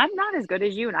like, I'm not as good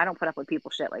as you, and I don't put up with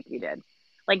people shit like you did.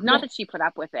 Like, not that she put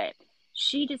up with it.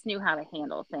 She just knew how to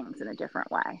handle things in a different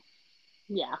way.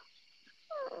 Yeah.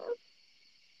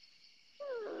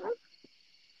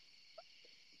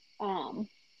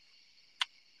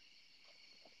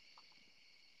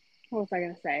 What was I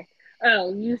going to say?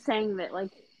 Oh, you saying that,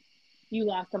 like, you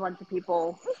lost a bunch of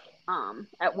people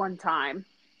at one time.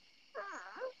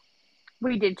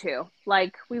 We did too.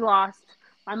 Like, we lost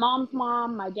my mom's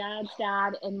mom, my dad's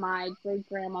dad, and my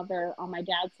great-grandmother on my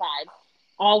dad's side,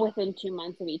 all within 2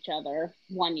 months of each other,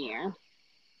 1 year.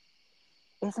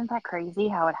 Isn't that crazy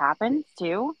how it happens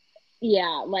too?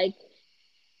 Yeah, like,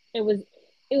 it was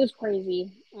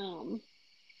crazy.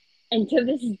 And to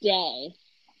this day,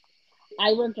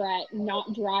 I regret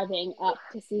not driving up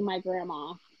to see my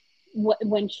grandma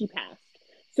when she passed.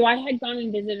 So I had gone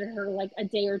and visited her like a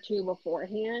day or two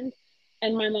beforehand,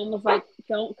 and my mom was like,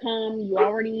 don't come, you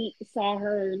already saw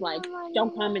her, like,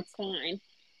 don't come, it's fine.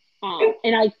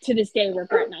 And I to this day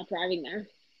regret not driving there.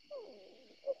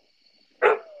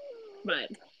 But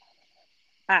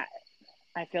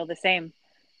I feel the same.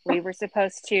 I was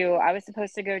supposed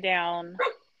to go down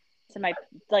to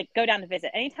go down to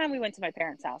visit. Anytime we went to my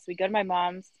parents' house, we go to my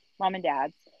mom and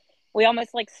dad's. We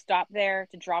almost like stop there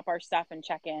to drop our stuff and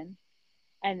check in.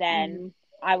 And then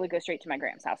I would go straight to my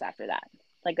grandma's house after that.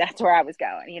 Like, that's where I was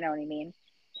going. You know what I mean?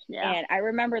 Yeah. And I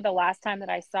remember the last time that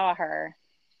I saw her,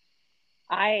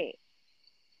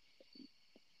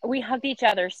 we hugged each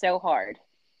other so hard,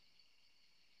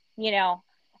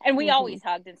 and we always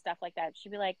hugged and stuff like that.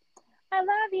 She'd be like, I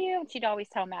love you. And she'd always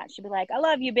tell Matt, she'd be like, I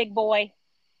love you, big boy.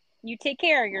 You take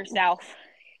care of yourself.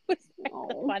 It was like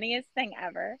the funniest thing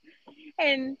ever.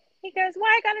 And he goes, why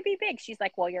I gotta be big? She's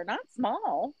like, well, you're not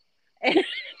small. And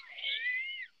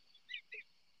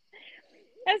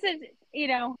I said,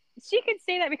 she could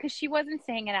say that because she wasn't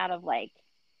saying it out of like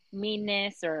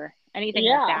meanness or anything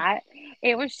like that.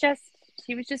 It was just,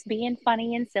 she was just being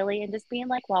funny and silly and just being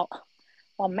like, well,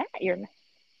 Matt, you're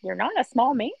not a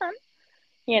small man,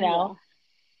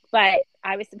 but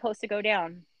I was supposed to go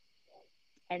down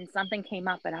and something came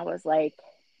up and I was like,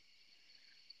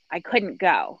 I couldn't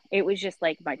go. It was just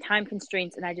like my time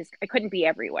constraints and I couldn't be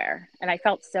everywhere. And I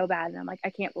felt so bad. And I'm like, I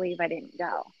can't believe I didn't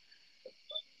go,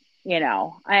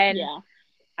 and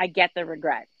I get the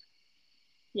regret.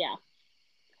 Yeah.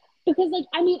 Because like,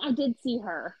 I mean, I did see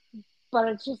her, but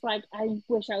it's just like, I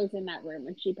wish I was in that room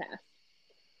when she passed.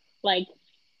 Like,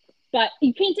 but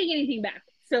you can't take anything back.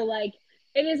 So like,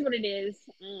 it is what it is.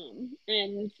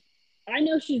 And I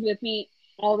know she's with me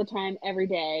all the time, every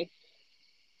day.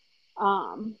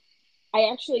 I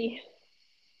actually,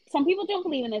 some people don't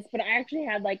believe in this, but I actually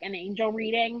had like an angel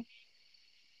reading.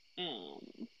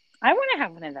 I want to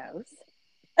have one of those.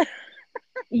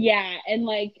 Yeah. And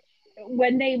like,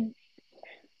 when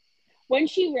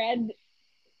she read,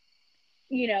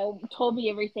 told me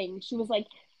everything, she was like,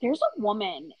 there's a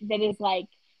woman that is like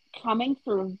coming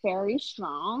through very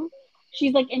strong.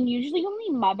 She's like, and usually only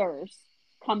mothers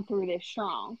come through this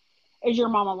strong. Is your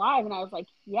mom alive? And I was like,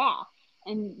 yeah.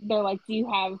 And they're like, do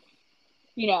you have,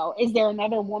 is there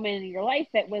another woman in your life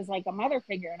that was like a mother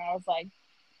figure? And I was like,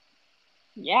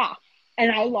 yeah.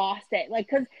 And I lost it. Like,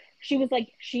 cause she was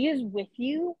like, she is with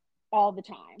you all the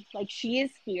time. Like, she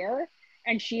is here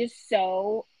and she is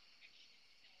so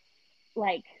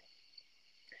like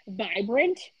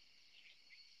vibrant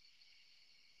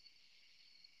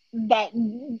that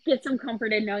get some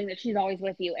comfort in knowing that she's always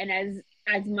with you, and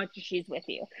as much as she's with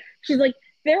you. She's like,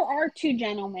 there are two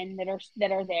gentlemen that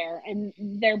are there, and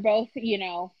they're both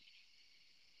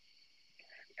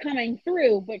coming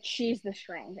through, but she's the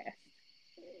strongest.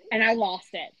 And I lost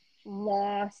it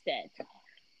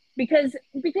because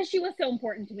she was so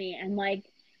important to me. And like,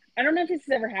 I don't know if this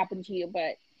has ever happened to you,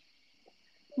 but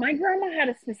my grandma had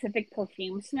a specific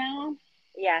perfume smell.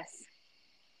 Yes.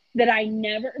 That I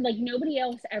never, like, nobody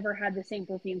else ever had the same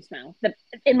perfume smell that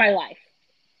in my life.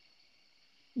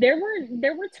 There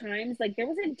were times, like, there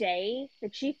was a day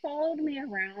that she followed me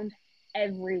around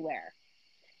everywhere.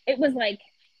 It was like,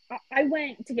 I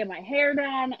went to get my hair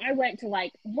done. I went to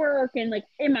like work and like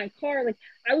in my car, like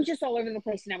I was just all over the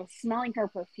place and I was smelling her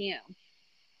perfume.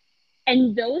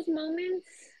 And those moments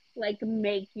like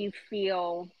make you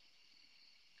feel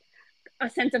a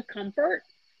sense of comfort.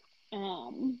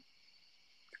 And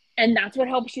that's what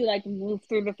helps you like move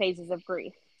through the phases of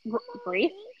grief.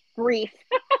 Grief.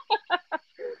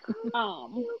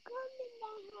 Oh,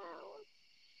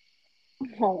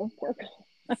 poor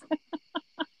girl.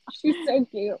 She's so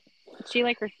cute. She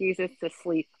like refuses to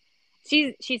sleep.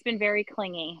 She's been very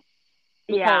clingy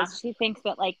because she thinks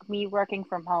that like me working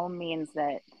from home means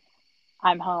that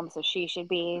I'm home, so she should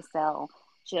be. So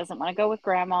she doesn't want to go with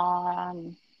grandma.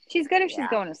 And she's good if she's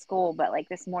going to school, but like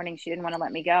this morning she didn't want to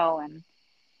let me go. And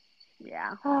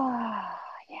it's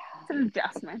an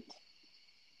adjustment.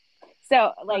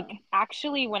 So like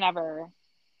actually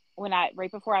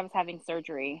right before I was having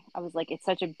surgery, I was like, it's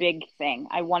such a big thing.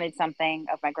 I wanted something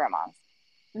of my grandma's.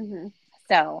 Mm-hmm.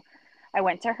 So I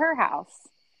went to her house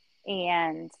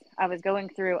and I was going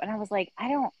through and I was like,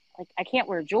 I can't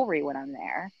wear jewelry when I'm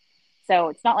there. So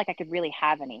it's not like I could really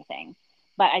have anything,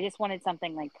 but I just wanted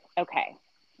something like, okay.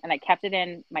 And I kept it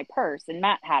in my purse and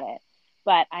Matt had it,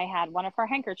 but I had one of her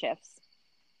handkerchiefs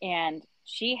and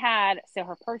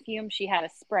her perfume, she had a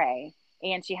spray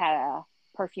and she had a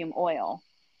perfume oil.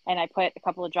 And I put a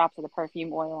couple of drops of the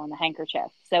perfume oil on the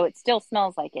handkerchief. So it still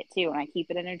smells like it too. And I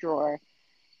keep it in a drawer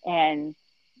and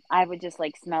I would just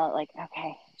like smell it like,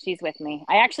 okay, she's with me.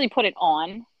 I actually put it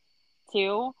on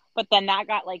too, but then that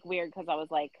got like weird because I was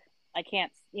like, I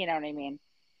can't, you know what I mean?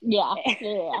 Yeah.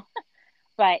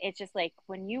 But it's just like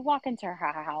when you walk into her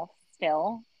house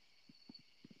still,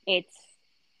 it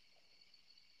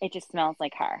just smells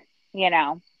like her,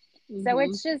 Mm-hmm. So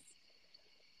it's just,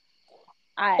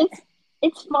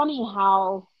 It's funny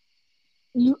how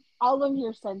all of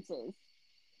your senses,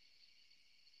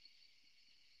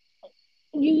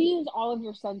 you use all of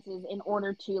your senses in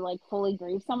order to like fully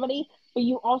grieve somebody, but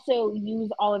you also use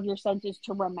all of your senses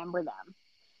to remember them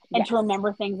and to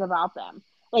remember things about them.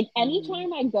 Like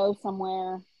anytime I go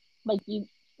somewhere, like you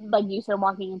said,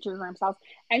 walking into your grandma's house,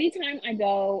 anytime I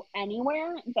go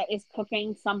anywhere that is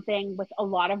cooking something with a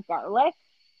lot of garlic,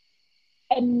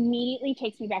 immediately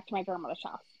takes me back to my grandmother's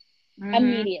house.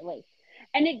 Immediately.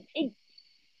 And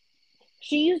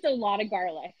she used a lot of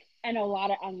garlic and a lot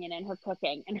of onion in her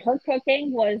cooking. And her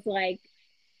cooking was like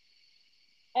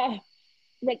I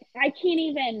can't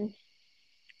even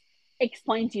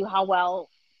explain to you how well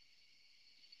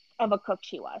of a cook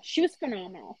she was. She was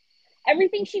phenomenal.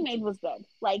 Everything she made was good.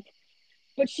 Like,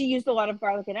 but she used a lot of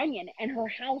garlic and onion, and her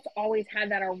house always had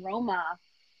that aroma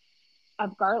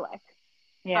of garlic.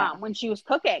 Yeah. When she was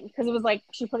cooking, because it was like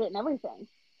she put it in everything.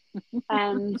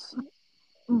 And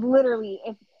literally,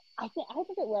 I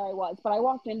forget where I was, but I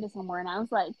walked into somewhere and I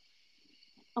was like,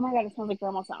 "Oh my god, it smells like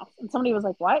grandma's house." And somebody was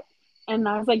like, "What?" And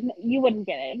I was like, "You wouldn't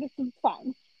get it. It's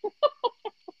fine."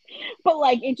 But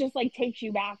like, it just like takes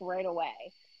you back right away.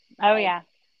 Oh like, yeah,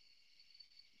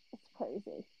 it's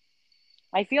crazy.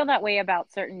 I feel that way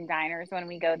about certain diners when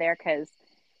we go there because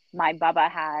my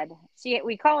Bubba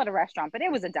we call it a restaurant, but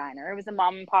it was a diner. It was a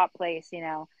mom and pop place,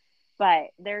 But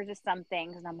there are just some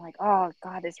things, and I'm like, oh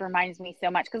God, this reminds me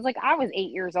so much because like I was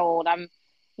 8 years old. I'm,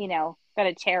 got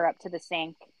a chair up to the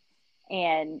sink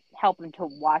and helping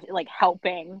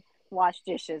wash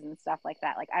dishes and stuff like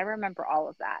that. Like I remember all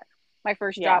of that. My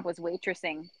first job was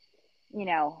waitressing,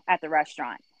 at the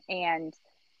restaurant, and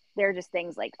there are just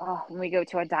things like, oh, when we go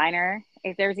to a diner,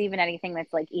 if there's even anything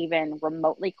that's like even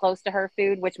remotely close to her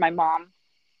food, which my mom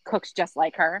cooks just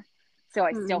like her, so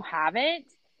I still have it,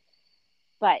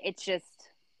 but it's just,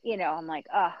 I'm like,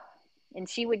 oh, and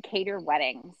she would cater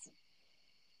weddings,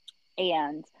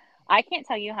 and I can't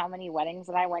tell you how many weddings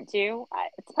that I went to.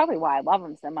 It's probably why I love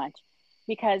them so much,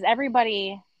 because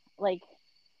everybody, like,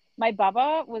 my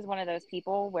Bubba was one of those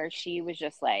people where she was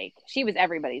just like, she was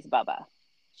everybody's Bubba.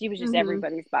 She was just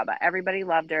everybody's Bubba. Everybody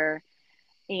loved her.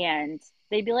 And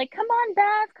they'd be like, come on,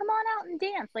 Beth, come on out and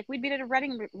dance. Like we'd be at a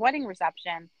wedding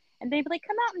reception and they'd be like,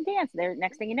 come out and dance. There,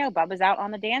 next thing you know, Bubba's out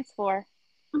on the dance floor,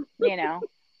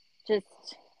 just,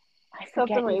 I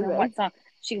forget even what song.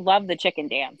 She loved the chicken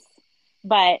dance,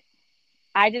 but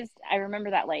I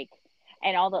remember that, like,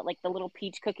 and all the, like, the little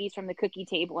peach cookies from the cookie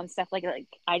table and stuff like that. Like,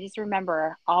 I just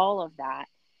remember all of that.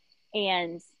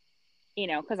 And,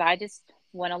 because I just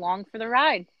went along for the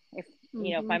ride. If,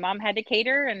 if my mom had to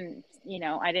cater and,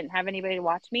 I didn't have anybody to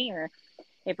watch me, or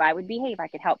if I would behave, I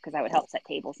could help because I would help set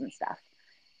tables and stuff.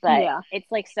 But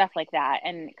it's like stuff like that.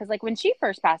 And because like when she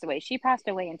first passed away, she passed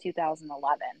away in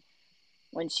 2011.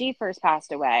 When she first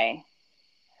passed away,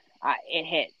 it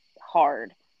hit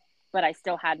hard, but I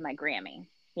still had my Grammy,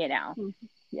 Yeah.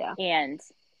 And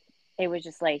it was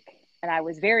just like, and I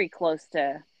was close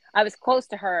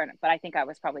to her, but I think I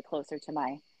was probably closer to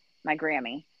my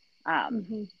Grammy.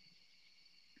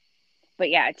 But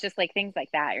yeah, it's just like things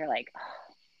like that. You're like,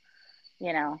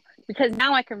 oh, because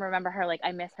now I can remember her, like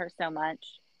I miss her so much,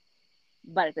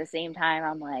 but at the same time,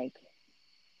 I'm like,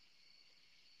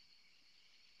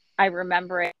 I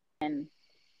remember it in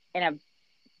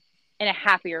a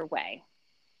happier way,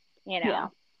 Yeah.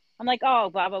 I'm like, oh,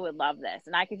 Baba would love this.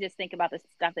 And I could just think about the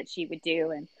stuff that she would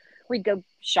do. And we'd go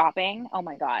shopping. Oh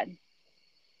my God.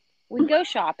 We'd go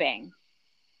shopping.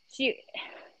 She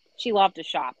loved to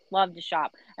shop.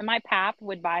 And my pap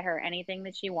would buy her anything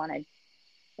that she wanted.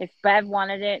 If Bev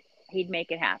wanted it, he'd make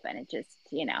it happen. It just,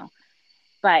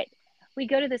 but we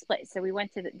go to this place. So we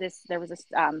went to there was a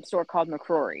store called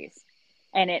McCrory's,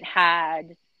 and it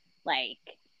had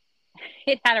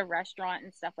a restaurant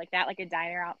and stuff like that, like a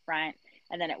diner out front.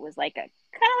 And then it was like kind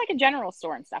of like a general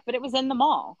store and stuff, but it was in the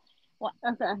mall. Well,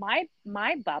 my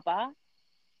Bubba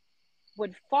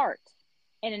would fart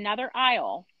in another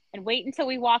aisle and wait until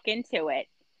we walk into it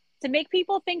to make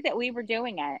people think that we were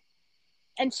doing it.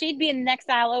 And she'd be in the next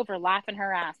aisle over laughing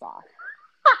her ass off.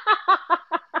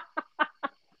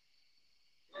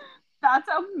 That's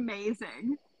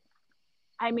amazing.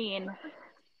 I mean,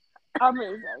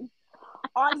 amazing.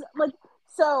 Like,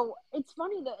 so it's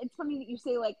funny that you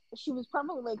say like she was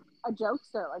probably like a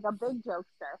jokester, like a big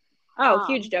jokester. Oh,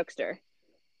 huge jokester.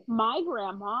 My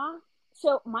grandma.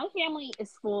 So my family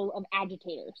is full of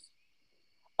agitators.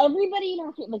 Everybody in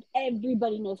our family, like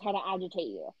everybody knows how to agitate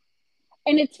you,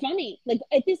 and it's funny. Like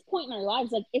at this point in our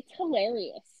lives, like it's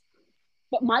hilarious.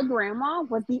 But my grandma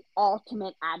was the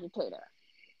ultimate agitator.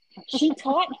 She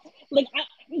taught,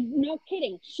 no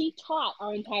kidding, she taught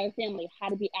our entire family how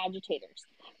to be agitators.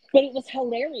 But it was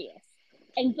hilarious.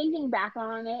 And thinking back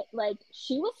on it, like,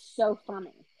 she was so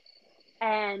funny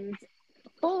and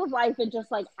full of life and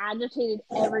just, like, agitated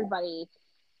everybody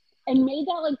and made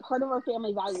that, like, part of our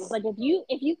family values. Like, if you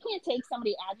can't take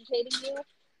somebody agitating you,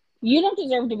 you don't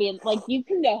deserve to be in, like, you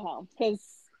can go home because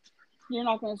you're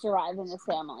not going to survive in this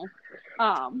family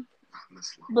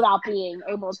without being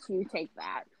able to take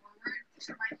that.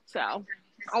 So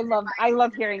I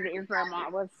love hearing that your grandma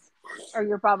was, or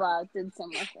your baba did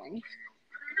similar things.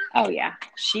 Oh yeah,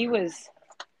 she was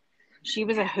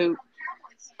a hoot.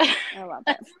 I love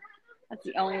it. That's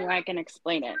the only way I can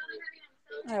explain it.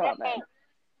 I love it.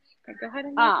 Okay, go ahead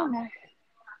and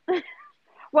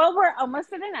well, we're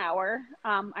almost at an hour.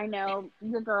 I know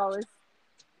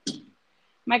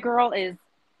my girl is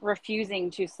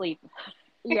refusing to sleep.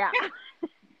 Yeah.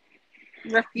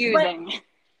 Refusing.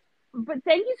 But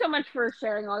thank you so much for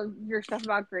sharing all of your stuff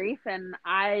about grief. And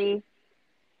I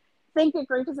think that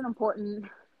grief is an important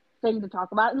thing to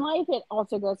talk about in life. It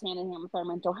also goes hand in hand with our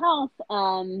mental health.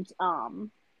 And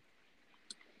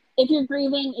if you're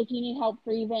grieving, if you need help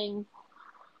grieving,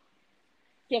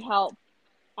 get help.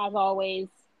 As always,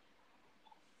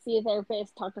 see a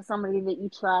therapist, talk to somebody that you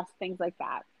trust, things like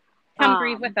that. Come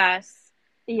grieve with us.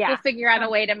 Yeah. We'll figure out a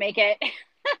way to make it.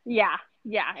 Yeah,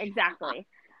 exactly.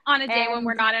 On a day when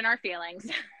we're not in our feelings.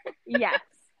 Yes.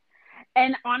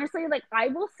 And honestly, like, I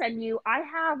will send you, I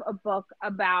have a book. It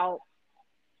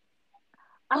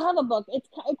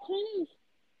kind of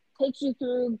takes you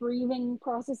through grieving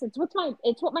process. It's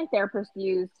what my therapist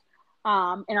used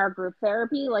in our group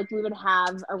therapy. Like, we would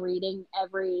have a reading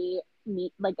every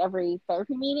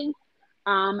therapy meeting.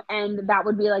 And that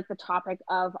would be like the topic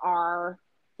of our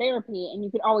therapy. And you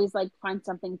could always like find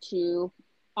something to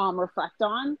reflect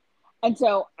on. And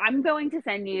so I'm going to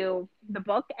send you the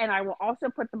book, and I will also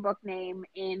put the book name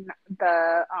in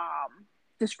the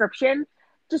description,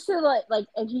 just so that, like,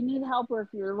 if you need help or if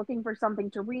you're looking for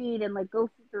something to read and like go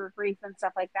through grief and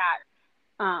stuff like that,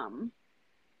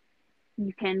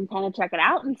 you can kind of check it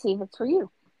out and see if it's for you.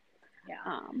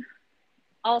 Yeah.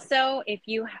 Also, if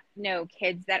you know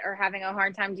kids that are having a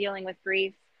hard time dealing with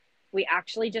grief, we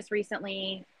actually just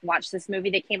recently watched this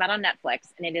movie that came out on Netflix,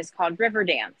 and it is called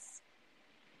Riverdance.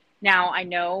 Now, I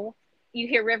know you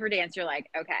hear Riverdance, you're like,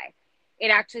 okay.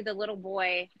 The little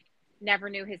boy never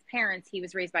knew his parents. He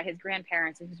was raised by his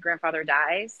grandparents, and his grandfather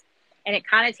dies. And it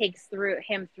kind of takes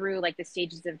him through like the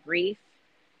stages of grief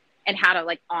and how to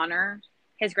like honor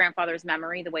his grandfather's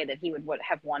memory the way that he would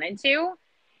have wanted to.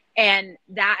 And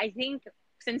that, I think,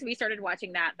 since we started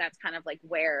watching that, that's kind of like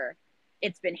where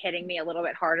it's been hitting me a little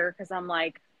bit harder, because I'm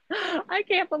like, I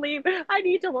can't believe I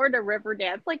need to learn to river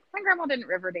dance. Like, my grandma didn't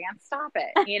river dance. Stop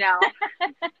it, you know?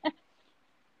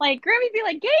 Like, Grammy'd be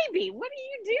like, Gaby, what are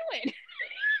you doing?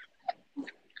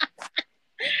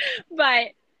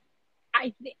 But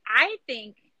I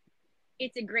think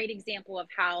it's a great example of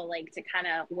how, like, to kind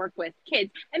of work with kids,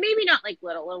 and maybe not like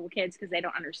little kids because they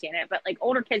don't understand it, but like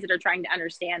older kids that are trying to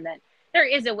understand that there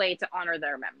is a way to honor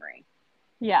their memory.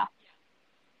 Yeah.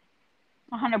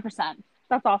 100%.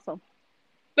 That's awesome.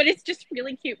 But it's just a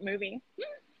really cute movie.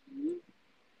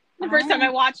 The first time I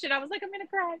watched it, I was like, I'm going to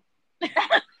cry.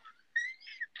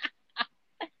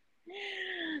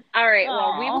 All right.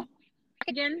 Well, we will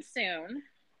again soon.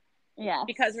 Yeah.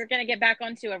 Because we're going to get back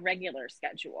onto a regular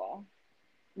schedule.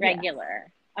 Regular.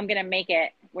 Yes. I'm going to make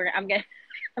it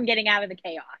I'm getting out of the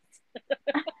chaos.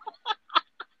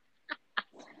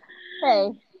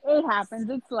 Hey, it happens.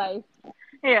 It's life.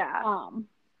 Yeah.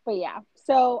 But yeah,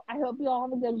 so I hope you all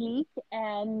have a good week.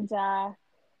 And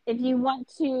if you want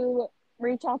to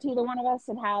reach out to either one of us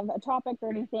and have a topic or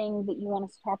anything that you want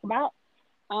us to talk about,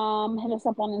 hit us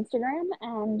up on Instagram,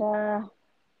 and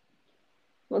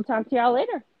we'll talk to y'all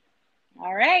later.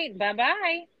 All right.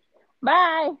 Bye-bye.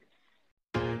 Bye.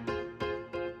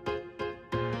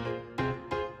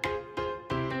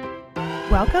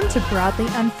 Welcome to Broadly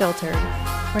Unfiltered,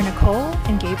 where Nicole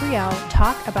and Gabrielle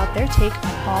talk about their take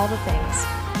on all the things.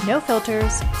 No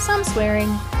filters, some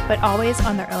swearing, but always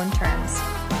on their own terms.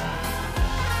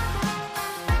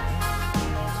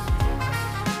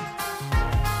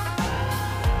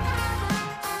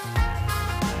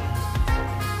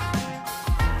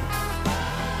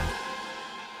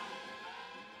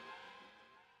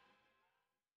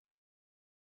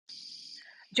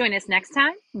 Join us next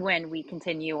time when we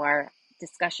continue our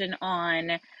discussion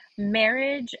on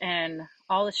marriage and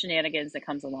all the shenanigans that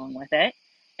comes along with it.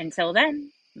 Until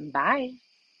then, bye.